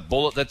the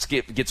bullet that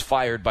gets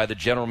fired by the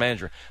general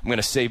manager. I'm going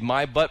to save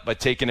my butt by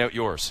taking out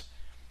yours.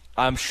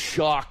 I'm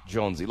shocked,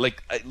 Jonesy,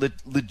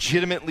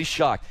 legitimately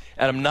shocked.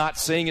 And I'm not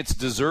saying it's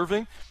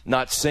deserving,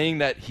 not saying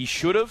that he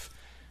should have.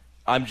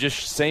 I'm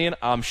just saying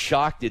I'm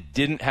shocked it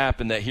didn't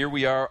happen, that here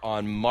we are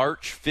on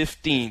March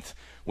 15th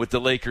with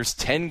the Lakers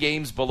 10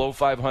 games below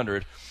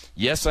 500.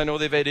 Yes, I know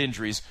they've had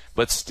injuries,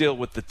 but still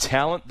with the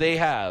talent they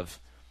have,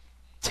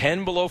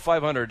 10 below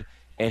 500,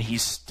 and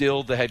he's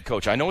still the head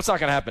coach. I know it's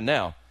not going to happen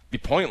now.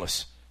 It'd be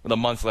pointless with a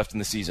month left in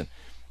the season.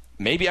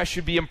 Maybe I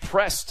should be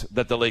impressed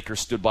that the Lakers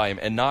stood by him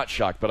and not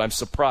shocked, but I'm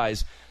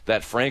surprised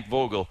that Frank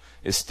Vogel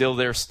is still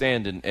there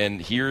standing.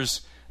 And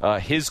here's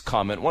his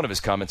comment, one of his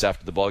comments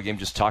after the ballgame,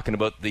 just talking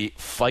about the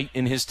fight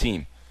in his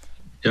team.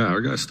 Yeah, our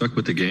guys stuck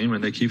with the game,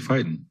 and they keep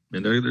fighting.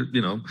 And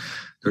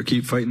they're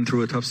keep fighting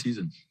through a tough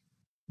season.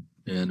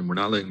 And we're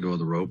not letting go of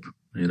the rope.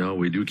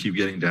 We do keep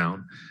getting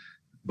down,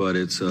 but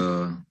it's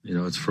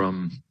it's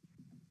from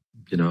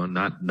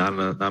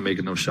not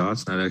making those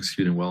shots, not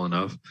executing well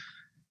enough.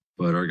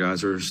 But our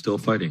guys are still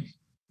fighting,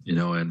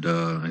 and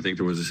I think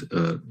there was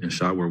a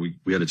shot where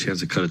we had a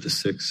chance to cut it to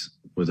 6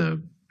 with I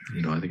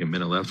think a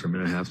minute left or a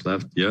minute and a half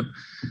left. Yep.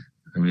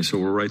 So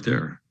we're right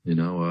there,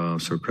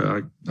 so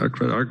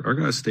our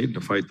guys stayed in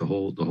the fight the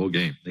whole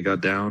game. They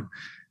got down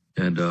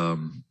and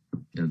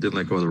didn't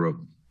let go of the rope.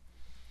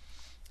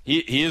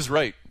 He is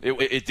right.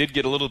 It did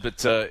get a little bit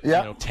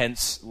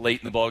tense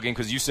late in the ballgame,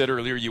 because you said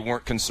earlier you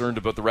weren't concerned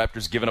about the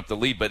Raptors giving up the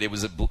lead, but it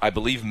was, I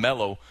believe,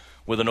 Melo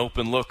with an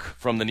open look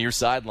from the near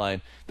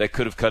sideline that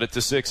could have cut it to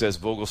 6, as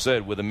Vogel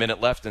said, with a minute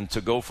left. And to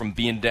go from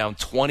being down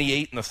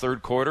 28 in the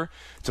third quarter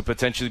to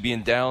potentially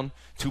being down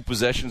 2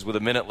 possessions with a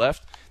minute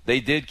left,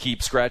 they did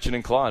keep scratching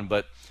and clawing,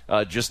 but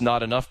just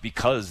not enough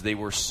because they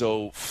were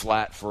so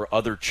flat for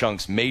other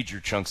chunks, major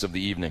chunks of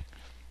the evening.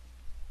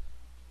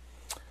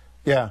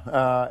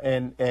 Yeah,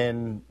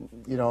 and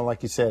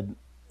like I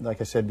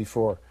said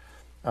before,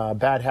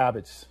 bad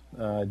habits.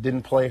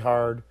 Didn't play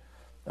hard.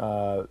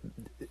 Got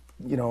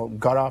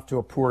off to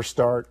a poor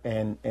start,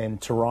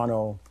 and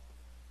Toronto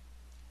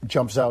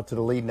jumps out to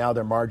the lead. Now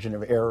their margin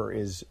of error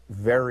is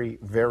very,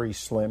 very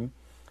slim.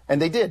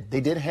 And they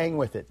did hang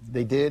with it.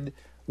 They did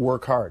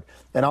work hard.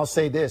 And I'll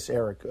say this,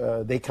 Eric,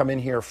 they come in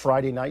here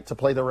Friday night to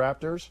play the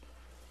Raptors.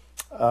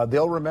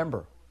 They'll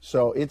remember.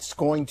 So it's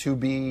going to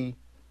be,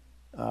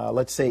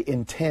 let's say,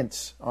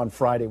 intense on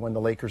Friday when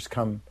the Lakers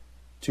come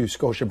to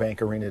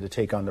Scotiabank Arena to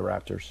take on the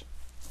Raptors.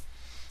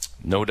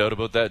 No doubt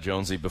about that,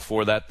 Jonesy.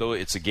 Before that, though,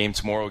 it's a game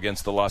tomorrow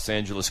against the Los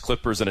Angeles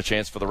Clippers and a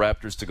chance for the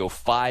Raptors to go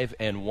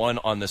 5-1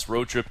 on this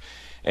road trip.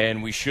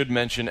 And we should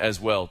mention as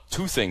well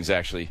 2 things,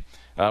 actually.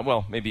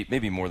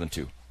 Maybe more than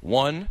 2.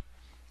 One,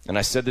 and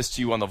I said this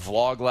to you on the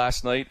vlog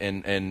last night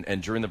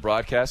and during the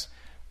broadcast,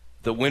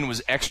 the win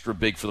was extra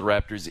big for the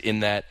Raptors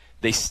in that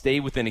they stay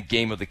within a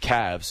game of the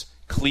Cavs.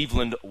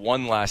 Cleveland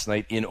won last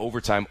night in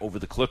overtime over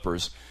the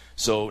Clippers.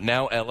 So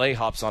now LA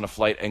hops on a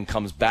flight and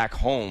comes back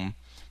home,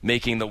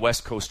 making the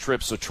West Coast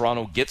trip, so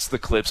Toronto gets the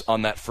Clips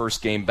on that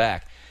first game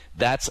back.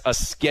 That's a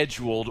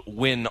scheduled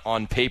win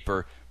on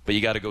paper, but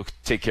you got to go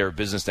take care of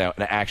business now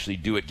and actually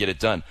do it, get it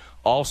done.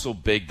 Also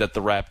big that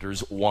the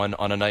Raptors won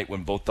on a night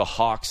when both the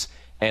Hawks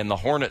and the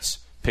Hornets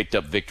picked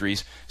up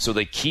victories, so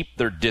they keep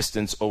their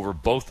distance over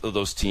both of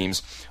those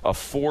teams. A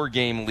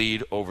 4-game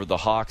lead over the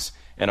Hawks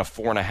and a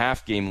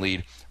 4.5-game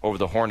lead over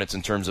the Hornets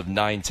in terms of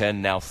 9-10,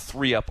 now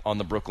 3 up on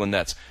the Brooklyn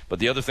Nets. But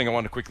the other thing I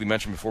wanted to quickly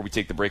mention before we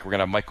take the break, we're going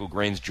to have Michael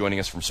Grange joining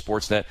us from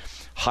Sportsnet.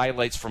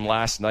 Highlights from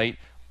last night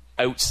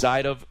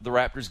outside of the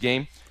Raptors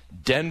game.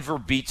 Denver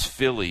beats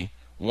Philly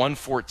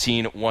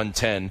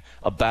 114-110,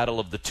 a battle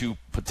of the two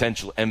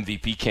potential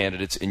MVP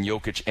candidates in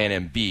Jokic and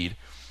Embiid.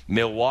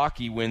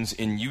 Milwaukee wins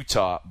in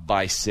Utah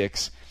by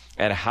 6.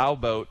 And how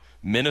about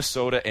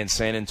Minnesota and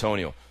San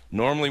Antonio?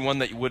 Normally one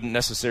that you wouldn't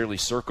necessarily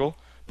circle,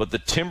 but the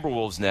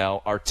Timberwolves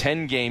now are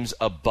 10 games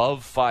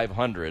above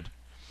 500.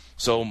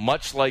 So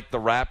much like the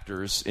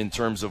Raptors in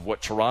terms of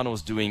what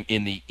Toronto's doing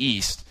in the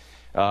East,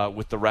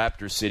 with the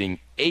Raptors sitting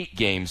 8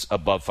 games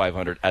above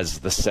 500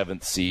 as the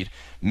 7th seed.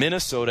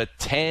 Minnesota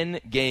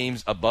 10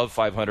 games above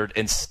 500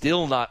 and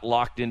still not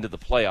locked into the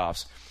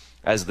playoffs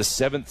as the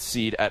 7th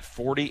seed at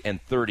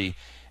 40-30.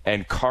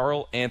 And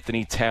Karl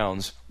Anthony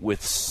Towns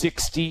with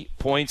 60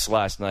 points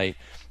last night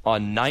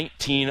on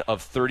 19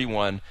 of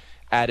 31,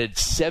 added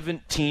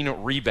 17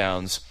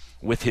 rebounds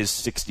with his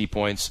 60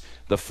 points.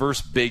 The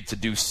first big to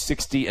do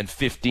 60 and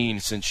 15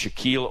 since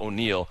Shaquille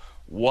O'Neal.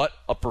 What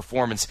a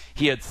performance.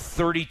 He had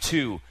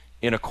 32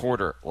 in a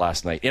quarter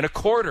last night. In a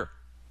quarter.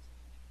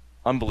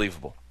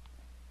 Unbelievable.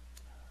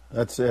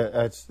 That's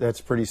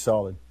pretty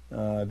solid.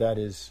 That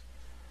is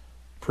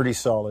pretty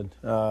solid.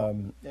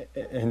 And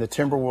the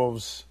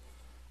Timberwolves,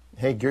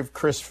 hey, give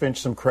Chris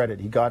Finch some credit.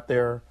 He got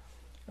there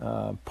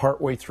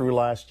partway through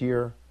last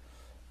year.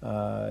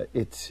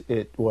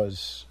 It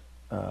was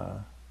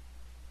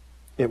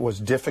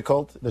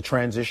difficult, the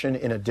transition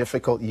in a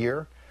difficult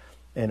year.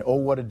 And oh,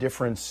 what a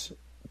difference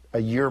a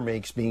year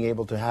makes, being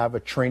able to have a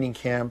training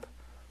camp,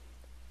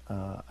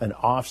 an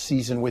off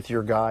season with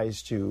your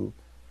guys to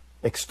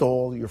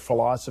extol your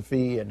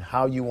philosophy and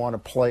how you want to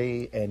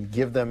play and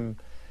give them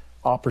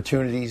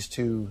opportunities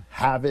to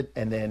have it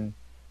and then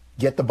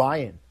get the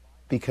buy-in.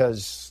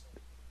 Because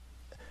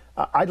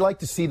I'd like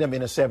to see them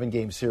in a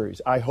 7-game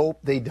series. I hope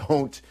they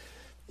don't,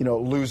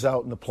 lose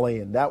out in the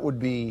play-in. That would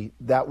be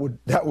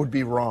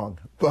wrong.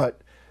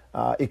 But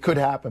it could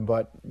happen.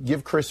 But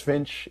give Chris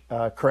Finch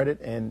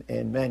credit,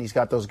 and man, he's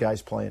got those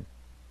guys playing.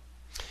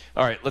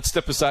 All right, let's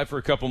step aside for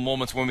a couple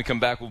moments. When we come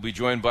back, we'll be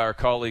joined by our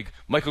colleague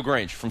Michael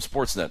Grange from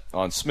Sportsnet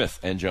on Smith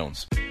and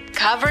Jones.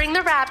 Covering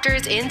the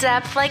Raptors in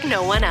depth like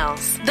no one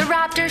else. The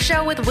Raptors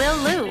Show with Will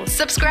Liu.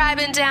 Subscribe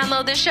and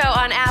download the show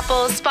on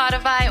Apple,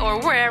 Spotify, or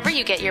wherever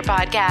you get your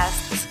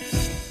podcasts.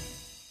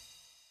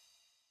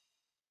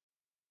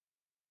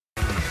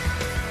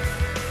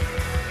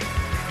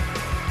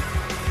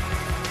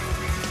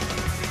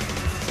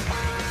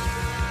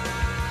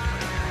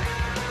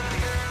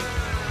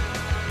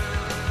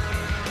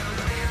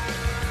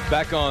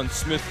 Back on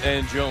Smith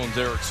and Jones.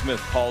 Eric Smith,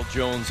 Paul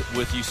Jones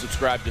with you.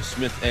 Subscribe to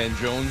Smith and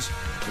Jones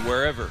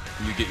wherever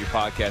you get your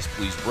podcast.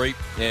 Please rate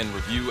and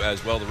review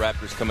as well. The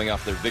Raptors coming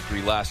off their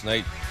victory last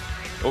night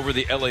over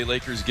the LA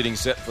Lakers, getting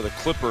set for the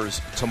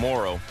Clippers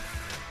tomorrow.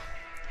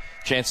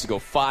 Chance to go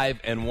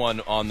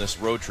 5-1 on this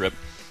road trip.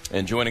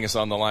 And joining us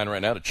on the line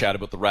right now to chat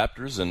about the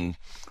Raptors and,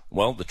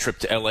 well, the trip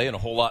to LA and a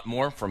whole lot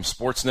more from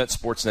Sportsnet,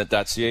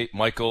 sportsnet.ca,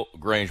 Michael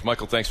Grange.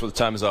 Michael, thanks for the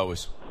time as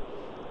always.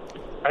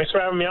 Thanks for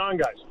having me on,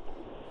 guys.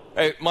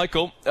 Hey,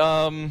 Michael,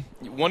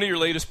 one of your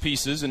latest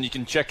pieces, and you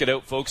can check it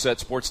out, folks, at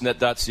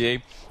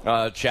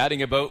sportsnet.ca,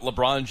 chatting about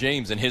LeBron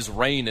James and his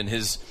reign and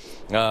his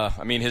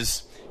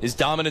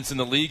dominance in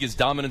the league, his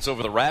dominance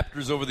over the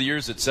Raptors over the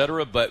years,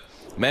 etc. But,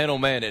 man, oh,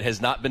 man, it has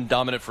not been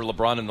dominant for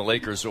LeBron and the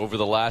Lakers over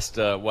the last,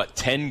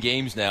 10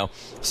 games now.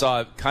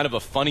 Saw kind of a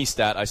funny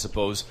stat, I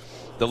suppose.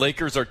 The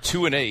Lakers are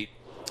 2-8,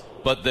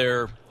 but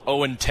they're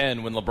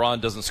 0-10 when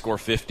LeBron doesn't score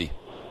 50.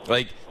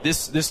 Like,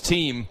 this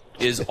team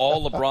is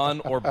all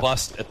LeBron or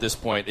bust at this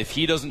point. If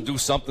he doesn't do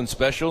something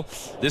special,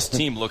 this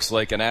team looks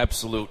like an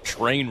absolute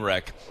train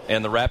wreck,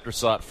 and the Raptors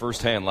saw it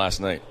firsthand last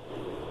night.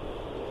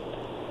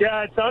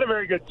 Yeah, it's not a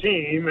very good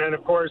team, and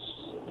of course,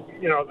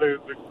 the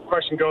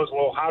question goes,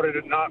 well, how did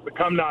it not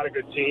become not a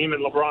good team?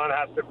 And LeBron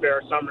has to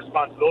bear some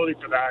responsibility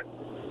for that,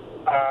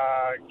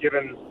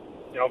 given,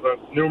 the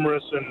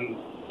numerous and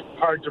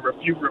hard to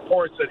refute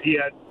reports that he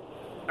had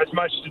as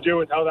much to do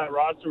with how that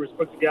roster was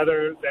put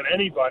together than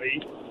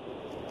anybody.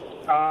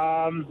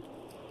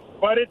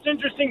 But it's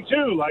interesting,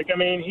 too.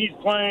 He's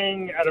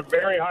playing at a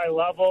very high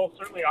level,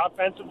 certainly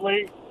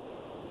offensively.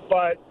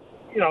 But,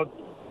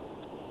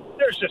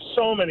 there's just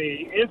so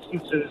many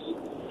instances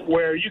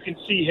where you can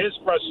see his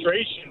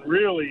frustration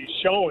really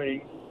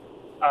showing,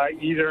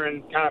 either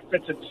in kind of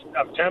fits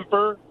of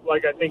temper,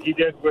 like I think he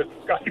did with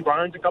Scotty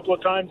Barnes a couple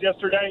of times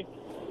yesterday,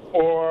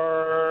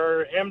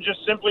 or him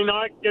just simply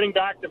not getting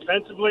back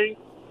defensively.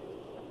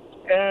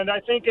 And I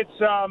think it's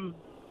going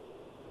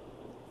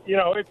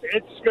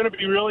to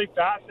be really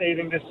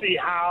fascinating to see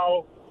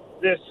how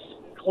this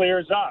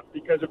clears up,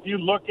 because if you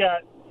look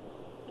at,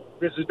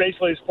 this is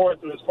basically his fourth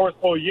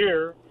full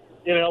year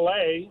in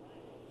LA.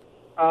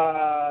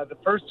 The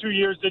first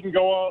year didn't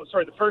go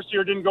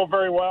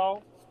very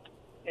well.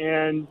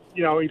 and,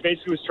 you know, he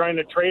basically was trying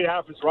to trade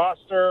half his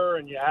roster,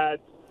 and you had,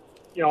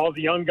 you know, all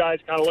the young guys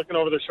kind of looking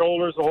over their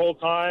shoulders the whole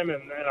time,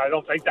 and I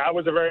don't think that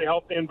was a very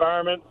healthy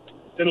environment.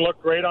 Didn't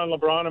look great on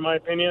LeBron, in my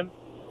opinion.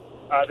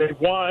 They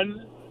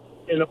won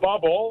in the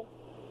bubble,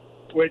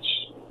 which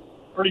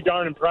pretty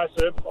darn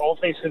impressive, all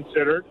things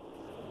considered.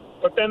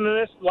 But then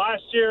this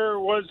last year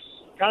was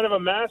kind of a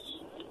mess,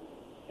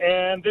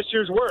 and this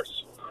year's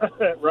worse,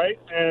 right?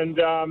 And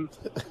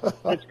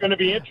it's going to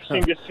be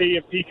interesting to see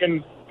if he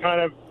can kind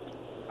of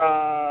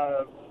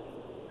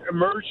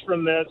emerge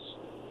from this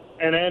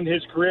and end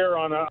his career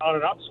on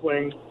an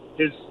upswing.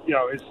 His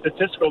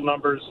statistical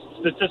numbers,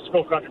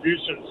 statistical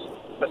contributions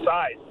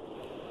aside.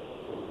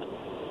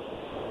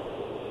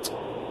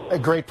 A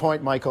great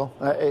point, Michael.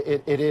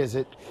 It is.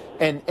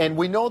 And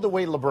we know the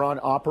way LeBron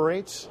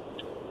operates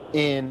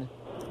in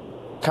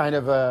kind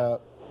of a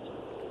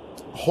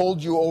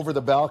hold you over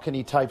the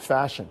balcony type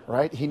fashion,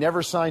 right? He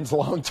never signs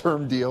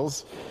long-term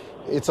deals.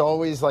 It's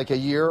always like a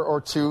year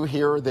or two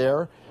here or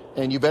there,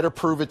 and you better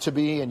prove it to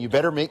me, and you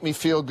better make me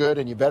feel good,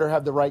 and you better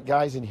have the right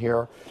guys in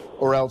here,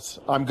 or else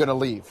I'm going to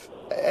leave.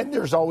 And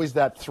there's always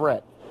that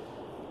threat.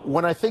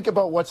 When I think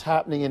about what's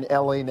happening in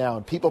LA now,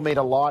 and people made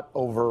a lot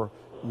over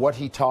what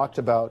he talked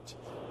about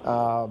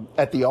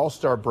at the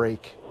All-Star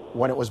break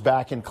when it was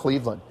back in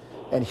Cleveland,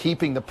 and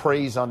heaping the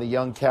praise on the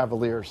young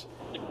Cavaliers.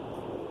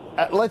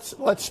 Let's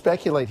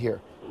speculate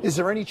here. Is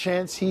there any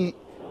chance the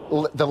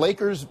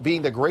Lakers,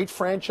 being the great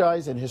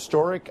franchise and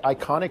historic,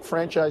 iconic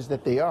franchise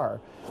that they are,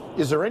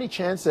 is there any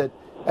chance that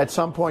at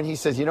some point he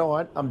says, you know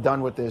what, I'm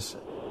done with this.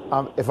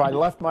 If I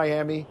left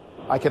Miami,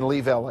 I can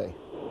leave LA?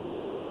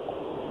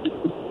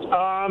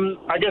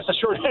 I guess the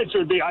short answer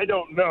would be I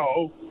don't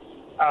know.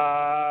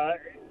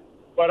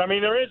 But, I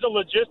mean, there is a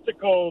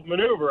logistical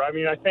maneuver. I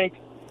mean, I think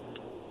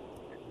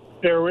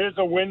there is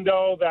a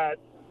window that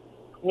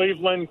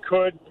Cleveland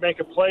could make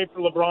a play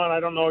for LeBron. I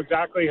don't know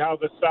exactly how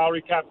the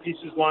salary cap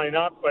pieces line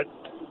up, but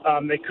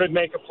they could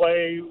make a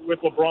play with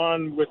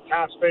LeBron with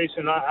cap space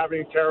and not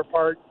having to tear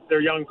apart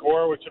their young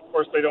core, which, of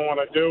course, they don't want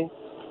to do.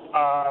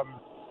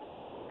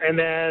 And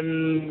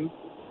then,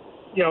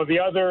 you know, the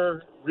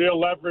other real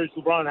leverage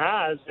LeBron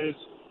has is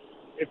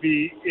if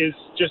he is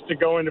just to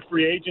go into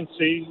free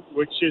agency,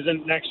 which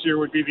isn't next year,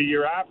 would be the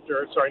year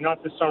after. Sorry,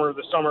 not this summer,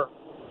 the summer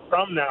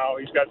from now.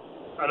 He's got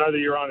another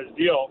year on his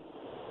deal.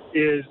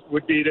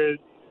 Would be to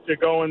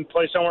go and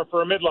play somewhere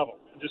for a mid-level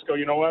and just go,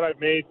 you know what, I've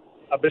made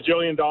 $1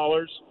 bajillion.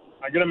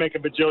 I'm going to make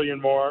 $1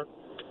 bajillion more.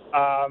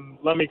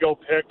 Let me go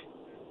pick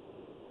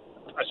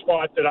a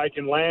spot that I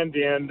can land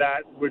in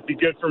that would be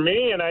good for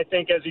me. And I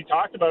think, as he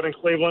talked about in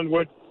Cleveland,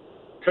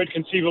 could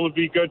conceivably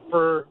be good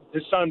for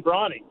his son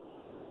Bronny.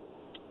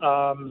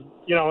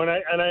 You know, and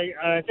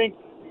I think,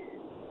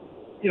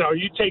 you know,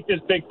 you take this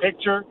big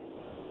picture,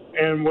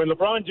 and when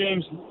LeBron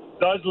James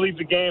does leave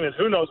the game, and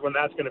who knows when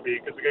that's going to be,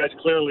 because the guy's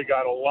clearly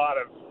got a lot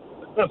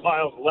of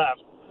miles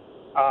left,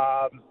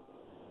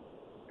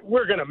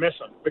 we're going to miss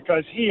him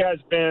because he has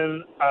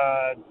been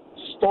a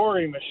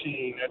story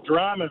machine, a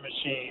drama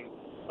machine.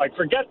 Like,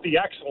 forget the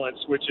excellence,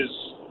 which is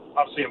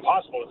obviously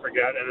impossible to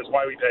forget, and is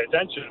why we pay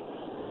attention.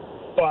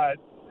 But,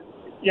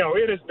 you know,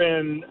 it has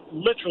been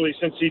literally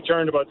since he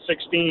turned about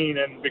 16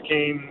 and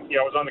became, you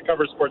know, was on the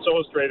cover of Sports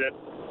Illustrated,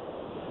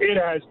 it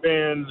has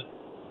been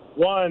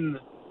one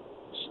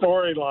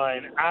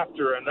storyline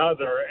after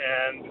another,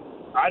 and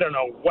I don't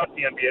know what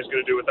the NBA is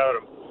going to do without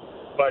him.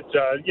 But,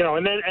 you know,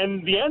 and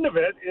the end of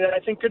it, I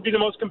think, could be the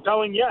most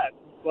compelling yet.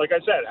 Like I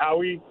said,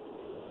 how he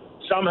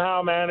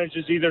somehow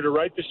manages either to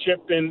right the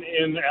ship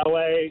in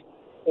L.A.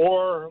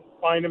 or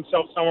find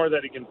himself somewhere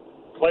that he can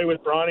play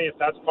with Bronny, if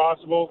that's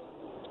possible.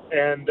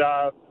 And,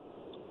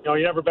 you know,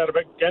 you never bet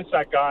against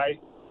that guy,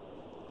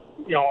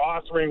 you know,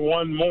 authoring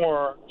one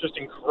more just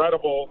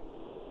incredible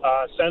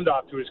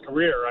send-off to his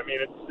career. I mean,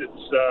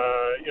 it's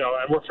you know,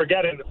 and we're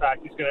forgetting the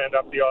fact he's going to end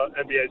up the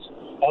NBA's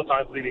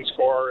all-time leading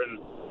scorer and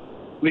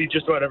lead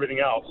just about everything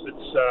else.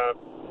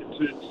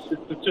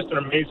 It's just an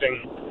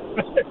amazing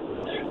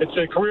it's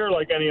a career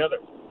like any other,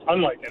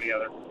 unlike any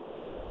other.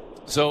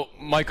 So,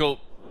 Michael,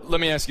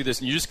 let me ask you this,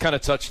 and you just kind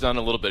of touched on it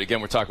a little bit.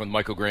 Again, we're talking with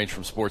Michael Grange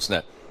from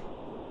Sportsnet.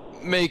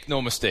 Make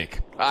no mistake,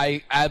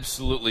 I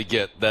absolutely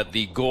get that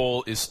the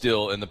goal is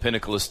still, and the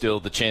pinnacle is still,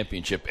 the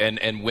championship,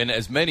 and win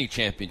as many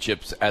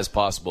championships as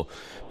possible.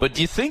 But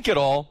do you think at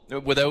all,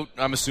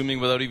 I'm assuming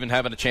without even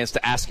having a chance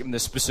to ask him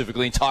this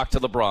specifically and talk to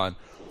LeBron,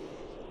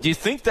 do you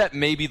think that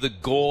maybe the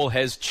goal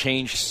has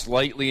changed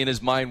slightly in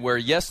his mind where,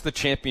 yes, the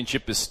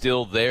championship is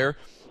still there,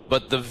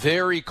 but the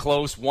very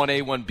close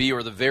 1A, 1B,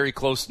 or the very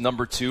close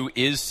number 2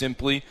 is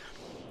simply,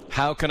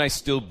 how can I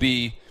still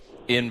be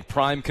in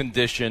prime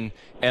condition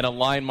and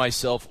align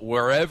myself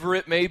wherever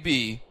it may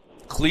be,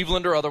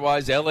 Cleveland or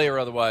otherwise, LA or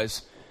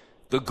otherwise?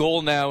 The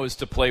goal now is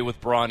to play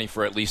with Bronny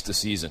for at least a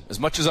season.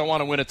 As much as I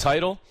want to win a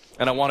title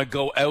and I want to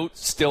go out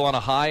still on a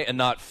high and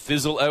not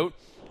fizzle out,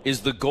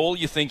 is the goal,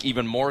 you think,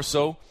 even more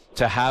so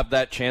to have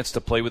that chance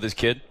to play with his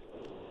kid?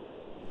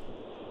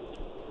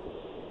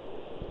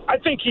 I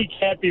think he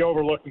can't be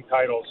overlooking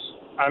titles.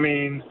 I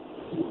mean,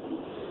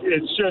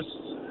 it's just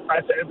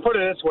put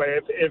it this way: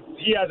 if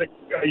he has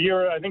a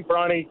year, I think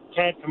Bronny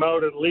can't come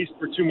out at least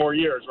for 2 more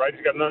years, right?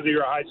 He's got another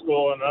year of high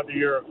school and another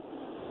year of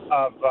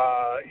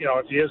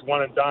if he is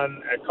one and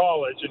done at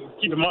college. And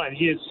keep in mind,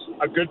 he is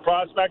a good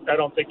prospect. I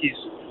don't think he's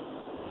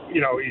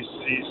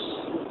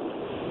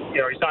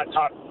not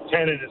top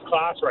 10 in his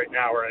class right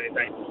now or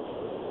anything.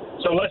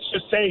 So let's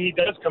just say he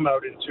does come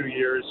out in 2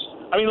 years.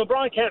 I mean,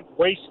 LeBron can't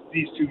waste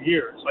these 2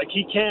 years. Like,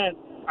 he can't.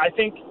 I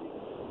think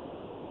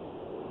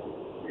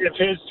if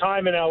his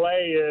time in LA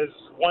is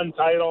 1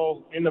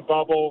 title in the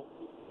bubble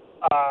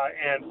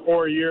and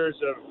 4 years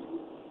of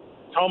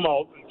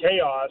tumult and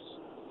chaos,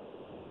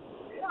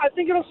 I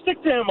think it'll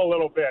stick to him a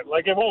little bit.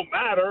 Like, it won't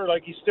matter.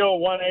 Like, he's still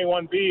 1A,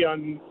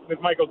 1B with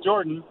Michael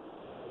Jordan.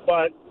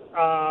 But,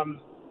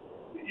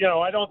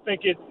 I don't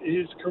think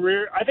his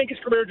career – I think his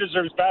career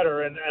deserves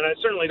better, and I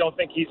certainly don't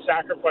think he's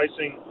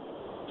sacrificing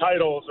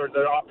titles or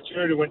the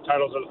opportunity to win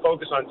titles or the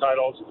focus on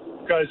titles,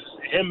 because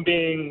him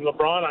being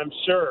LeBron, I'm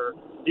sure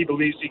he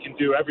believes he can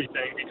do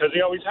everything because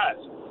he always has.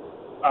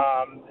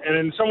 And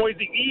in some ways,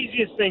 the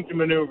easiest thing to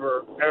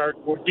maneuver, Eric,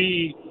 would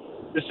be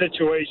the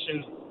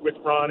situation with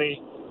Bronny.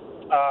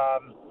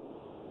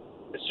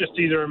 It's just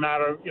either a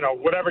matter of,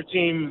 whatever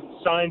team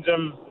signs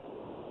him,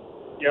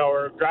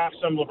 or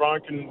drafts him,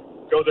 LeBron can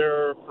go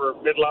there for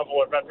mid-level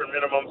or veteran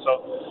minimum.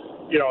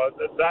 So,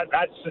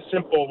 that's the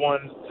simple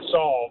one to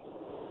solve.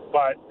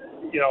 But,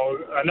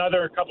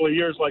 another couple of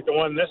years like the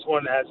one this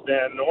one has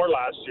been, or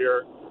last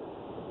year,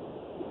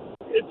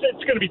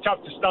 it's going to be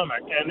tough to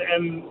stomach.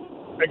 And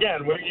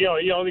again, you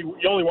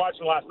only watched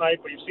them last night,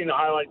 but you've seen the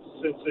highlights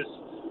since this.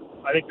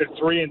 I think they're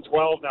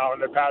 3-12 now in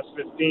their past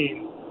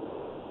 15.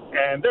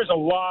 And there's a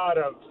lot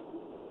of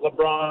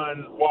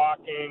LeBron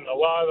walking, a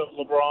lot of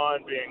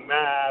LeBron being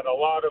mad, a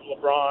lot of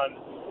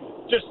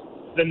LeBron, just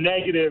the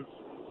negative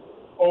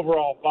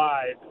overall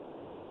vibe.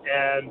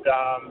 And,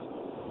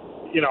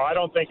 I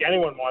don't think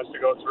anyone wants to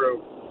go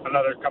through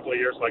another couple of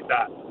years like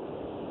that.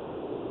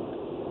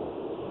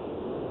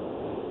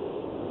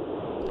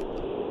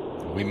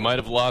 We might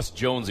have lost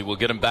Jonesy. We'll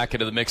get him back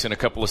into the mix in a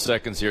couple of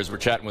seconds here as we're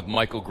chatting with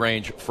Michael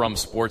Grange from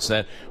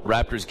Sportsnet.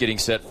 Raptors getting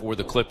set for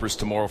the Clippers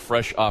tomorrow,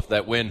 fresh off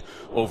that win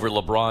over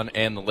LeBron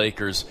and the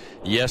Lakers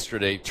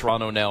yesterday.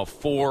 Toronto now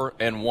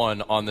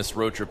 4-1 on this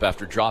road trip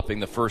after dropping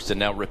the first and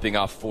now ripping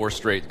off 4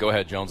 straight. Go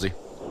ahead, Jonesy.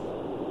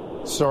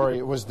 Sorry,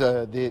 it was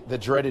the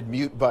dreaded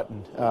mute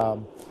button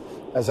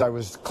as I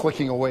was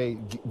clicking away,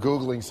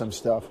 Googling some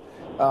stuff.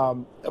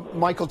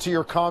 Michael, to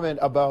your comment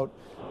about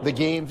the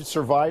game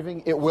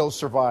surviving, it will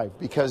survive,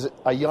 because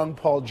a young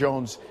Paul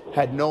Jones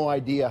had no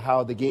idea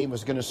how the game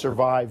was going to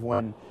survive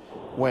when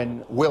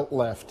Wilt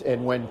left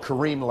and when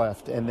Kareem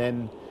left, and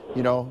then,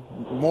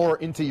 more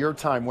into your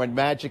time when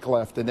Magic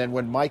left, and then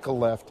when Michael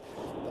left.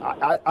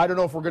 I don't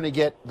know if we're going to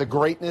get the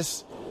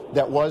greatness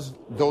that was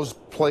those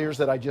players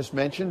that I just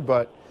mentioned,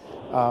 but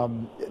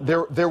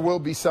there will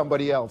be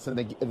somebody else, and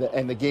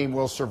the game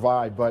will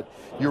survive. But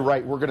you're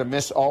right, we're going to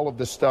miss all of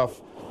the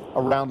stuff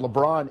around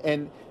LeBron.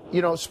 And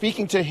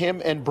speaking to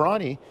him and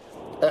Bronny,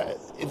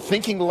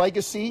 thinking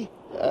legacy,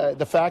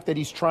 the fact that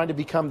he's trying to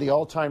become the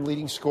all-time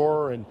leading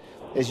scorer and,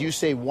 as you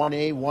say,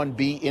 1A,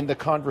 1B in the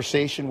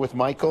conversation with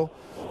Michael.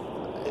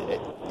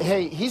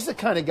 Hey, he's the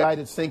kind of guy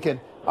that's thinking,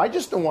 I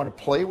just don't want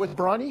to play with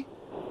Bronny.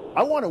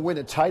 I want to win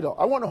a title.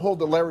 I want to hold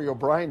the Larry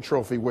O'Brien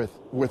trophy with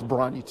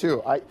Bronny,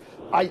 too.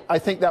 I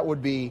think that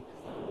would be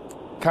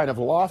kind of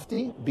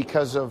lofty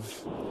because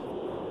of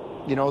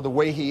the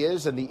way he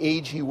is and the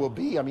age he will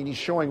be. I mean, he's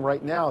showing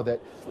right now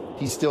that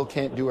he still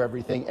can't do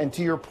everything. And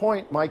to your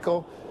point,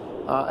 Michael,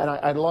 and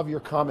I love your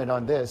comment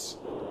on this,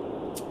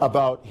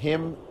 about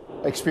him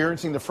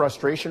experiencing the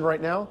frustration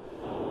right now,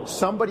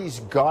 somebody's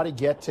got to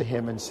get to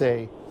him and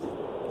say,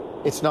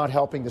 it's not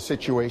helping the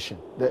situation.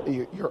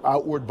 Your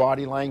outward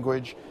body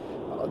language,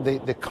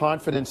 the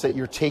confidence that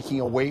you're taking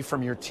away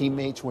from your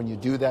teammates when you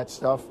do that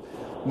stuff.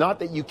 Not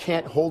that you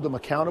can't hold them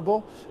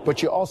accountable,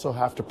 but you also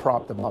have to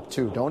prop them up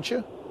too, don't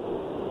you?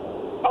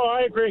 Oh,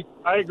 I agree.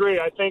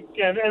 I think,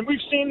 and we've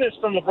seen this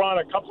from LeBron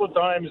a couple of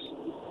times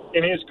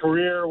in his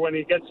career when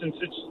he gets in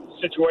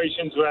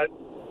situations that,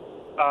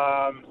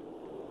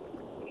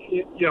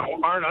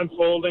 aren't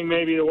unfolding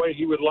maybe the way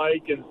he would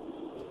like. And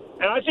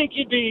I think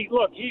he's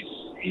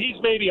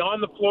maybe on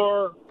the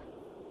floor,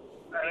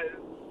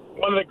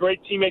 one of the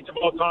great teammates of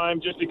all time,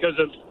 just because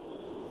of,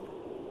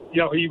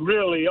 he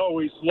really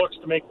always looks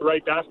to make the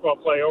right basketball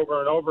play over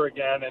and over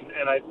again.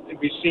 And I think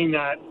we've seen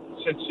that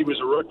since he was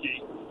a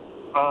rookie.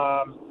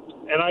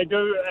 And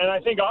I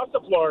think off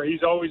the floor,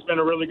 he's always been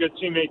a really good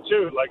teammate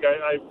too. Like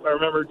I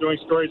remember doing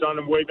stories on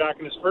him way back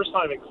in his first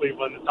time in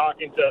Cleveland and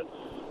talking to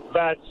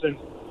vets and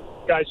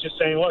guys just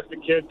saying, look, the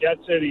kid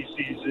gets it. He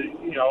sees,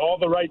 all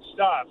the right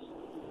stuff.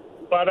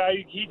 But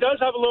he does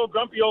have a little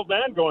grumpy old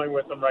man going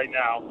with him right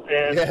now,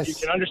 and yes, you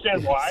can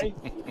understand why.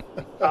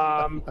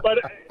 But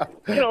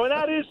and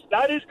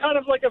that is kind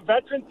of like a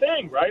veteran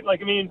thing, right?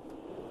 Like, I mean,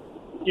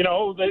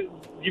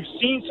 you've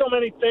seen so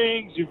many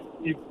things,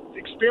 you've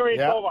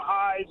experienced all the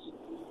highs,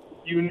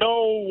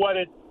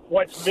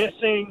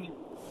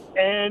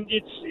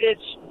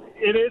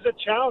 it is a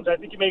challenge. I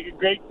think you make a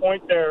great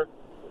point there,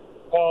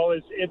 Paul.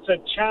 It's a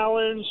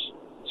challenge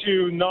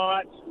to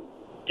not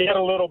get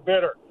a little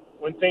bitter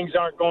when things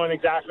aren't going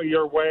exactly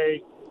your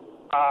way.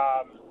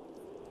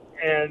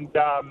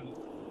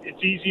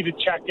 It's easy to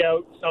check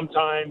out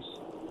sometimes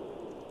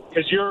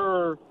because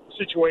your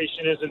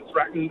situation isn't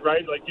threatened,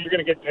 right? Like, you're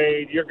going to get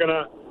paid. You're going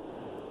to,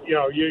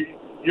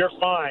 you're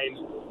fine.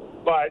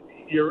 But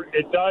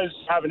it does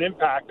have an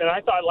impact. And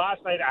I thought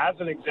last night, as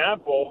an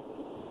example,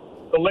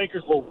 the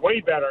Lakers were way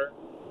better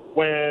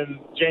when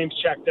James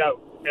checked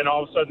out. And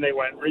all of a sudden they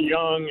went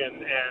young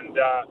and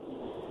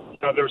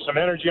there was some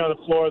energy on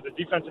the floor. The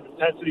defensive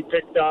intensity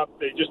picked up.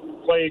 They just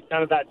played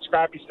kind of that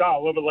scrappy style,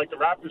 a little bit like the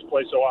Raptors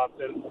play so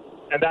often.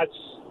 And that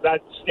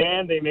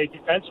stand they made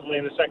defensively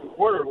in the second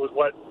quarter was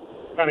what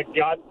kind of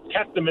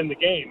kept them in the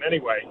game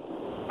anyway.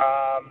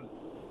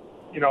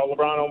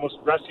 LeBron almost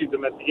rescued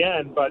them at the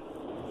end. But,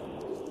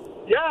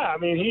 yeah, I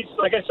mean, he's,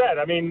 like I said,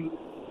 I mean,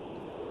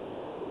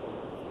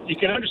 you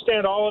can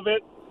understand all of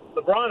it.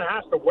 LeBron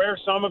has to wear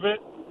some of it.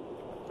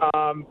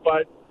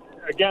 But,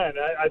 again,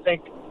 I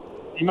think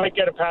he might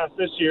get a pass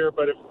this year,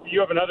 but if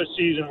you have another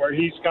season where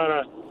he's kind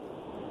of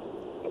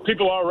 –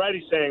 people are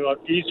already saying, look,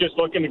 he's just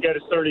looking to get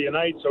his 30 a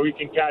night so he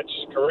can catch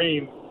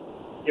Kareem,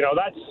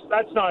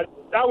 that's not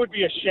 – that would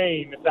be a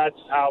shame if that's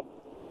how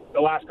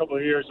the last couple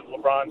of years of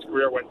LeBron's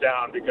career went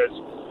down, because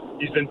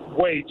he's been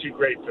way too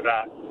great for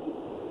that.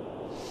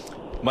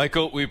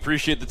 Michael, we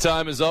appreciate the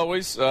time as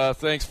always.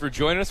 Thanks for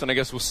joining us, and I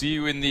guess we'll see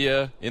you in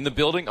the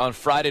building on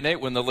Friday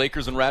night when the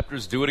Lakers and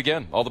Raptors do it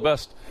again. All the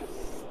best.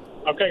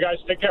 Okay, guys,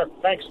 take care.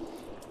 Thanks.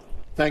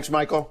 Thanks,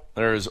 Michael.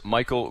 There's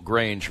Michael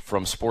Grange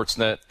from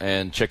Sportsnet,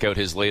 and check out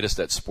his latest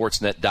at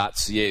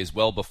sportsnet.ca as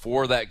well.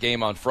 Before that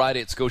game on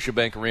Friday at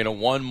Scotiabank Arena,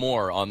 one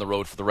more on the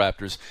road for the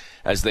Raptors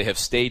as they have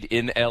stayed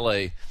in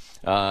L.A.,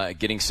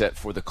 getting set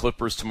for the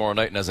Clippers tomorrow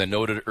night. And as I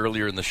noted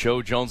earlier in the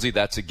show, Jonesy,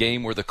 that's a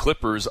game where the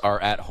Clippers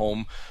are at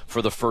home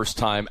for the first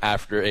time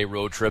after a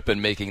road trip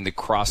and making the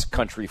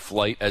cross-country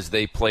flight, as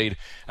they played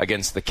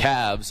against the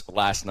Cavs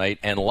last night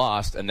and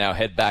lost and now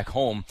head back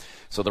home.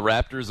 So the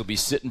Raptors will be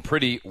sitting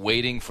pretty,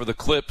 waiting for the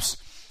Clips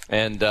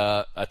and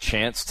a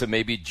chance to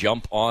maybe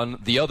jump on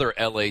the other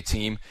LA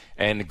team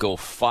and go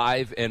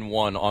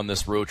 5-1 on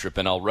this road trip.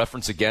 And I'll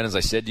reference again, as I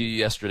said to you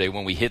yesterday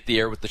when we hit the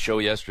air with the show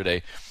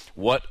yesterday,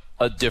 what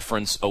a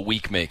difference a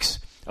week makes.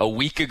 A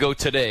week ago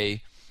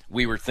today,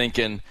 we were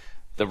thinking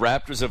the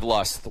Raptors have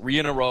lost 3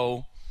 in a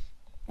row,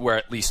 where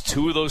at least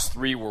 2 of those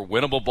 3 were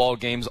winnable ball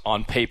games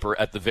on paper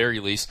at the very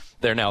least.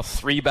 They're now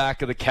 3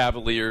 back of the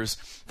Cavaliers.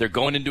 They're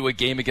going into a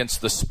game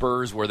against the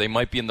Spurs where they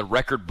might be in the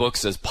record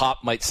books, as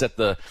Pop might set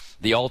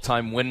the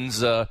all-time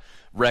wins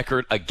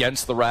record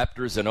against the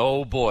Raptors. And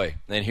oh boy,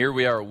 and here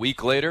we are a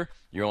week later.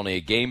 You're only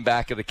a game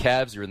back of the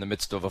Cavs. You're in the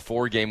midst of a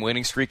 4-game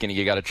winning streak, and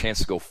you got a chance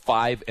to go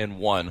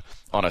 5-1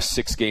 on a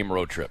 6-game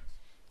road trip.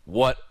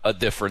 What a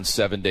difference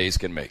 7 days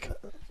can make.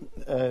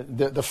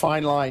 The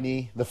fine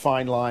line, the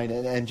fine line.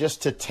 And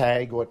just to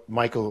tag what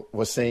Michael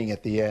was saying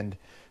at the end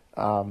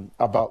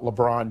about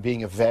LeBron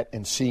being a vet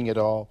and seeing it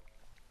all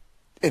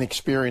and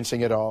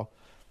experiencing it all.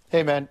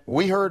 Hey, man,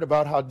 we heard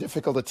about how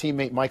difficult a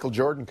teammate Michael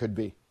Jordan could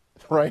be,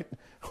 right?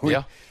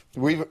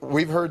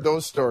 We've heard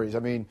those stories. I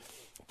mean,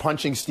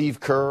 punching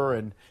Steve Kerr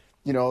and,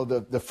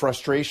 the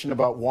frustration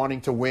about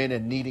wanting to win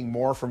and needing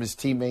more from his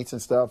teammates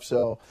and stuff.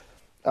 So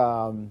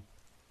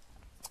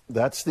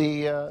that's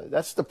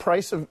the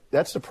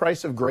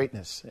price of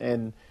greatness.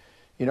 And,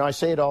 I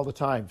say it all the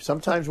time.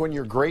 Sometimes when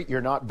you're great,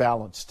 you're not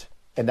balanced,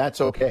 and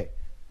that's okay.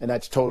 And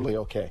that's totally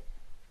okay.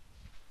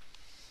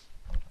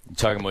 You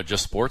talking about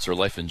just sports or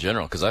life in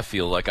general? Because I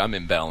feel like I'm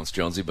imbalanced,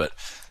 Jonesy, but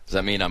does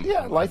that mean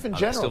life in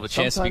general. Still have a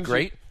chance to be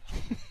great?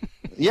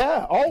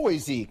 Yeah,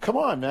 always, E. Come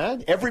on,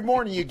 man. Every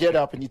morning you get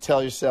up and you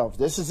tell yourself,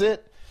 this is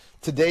it.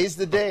 Today's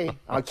the day.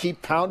 I'll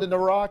keep pounding the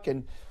rock,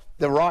 and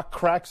the rock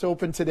cracks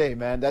open today,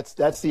 man. That's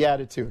the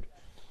attitude.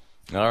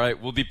 All right,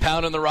 we'll be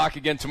pounding the rock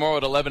again tomorrow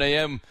at 11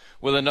 a.m.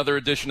 with another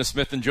edition of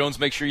Smith & Jones.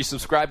 Make sure you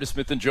subscribe to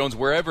Smith & Jones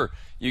wherever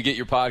you get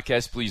your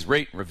podcast. Please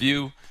rate,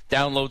 review,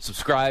 download,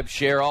 subscribe,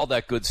 share, all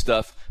that good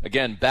stuff.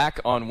 Again, back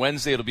on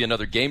Wednesday. It'll be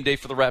another game day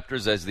for the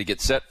Raptors as they get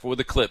set for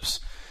the Clips.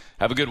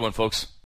 Have a good one, folks.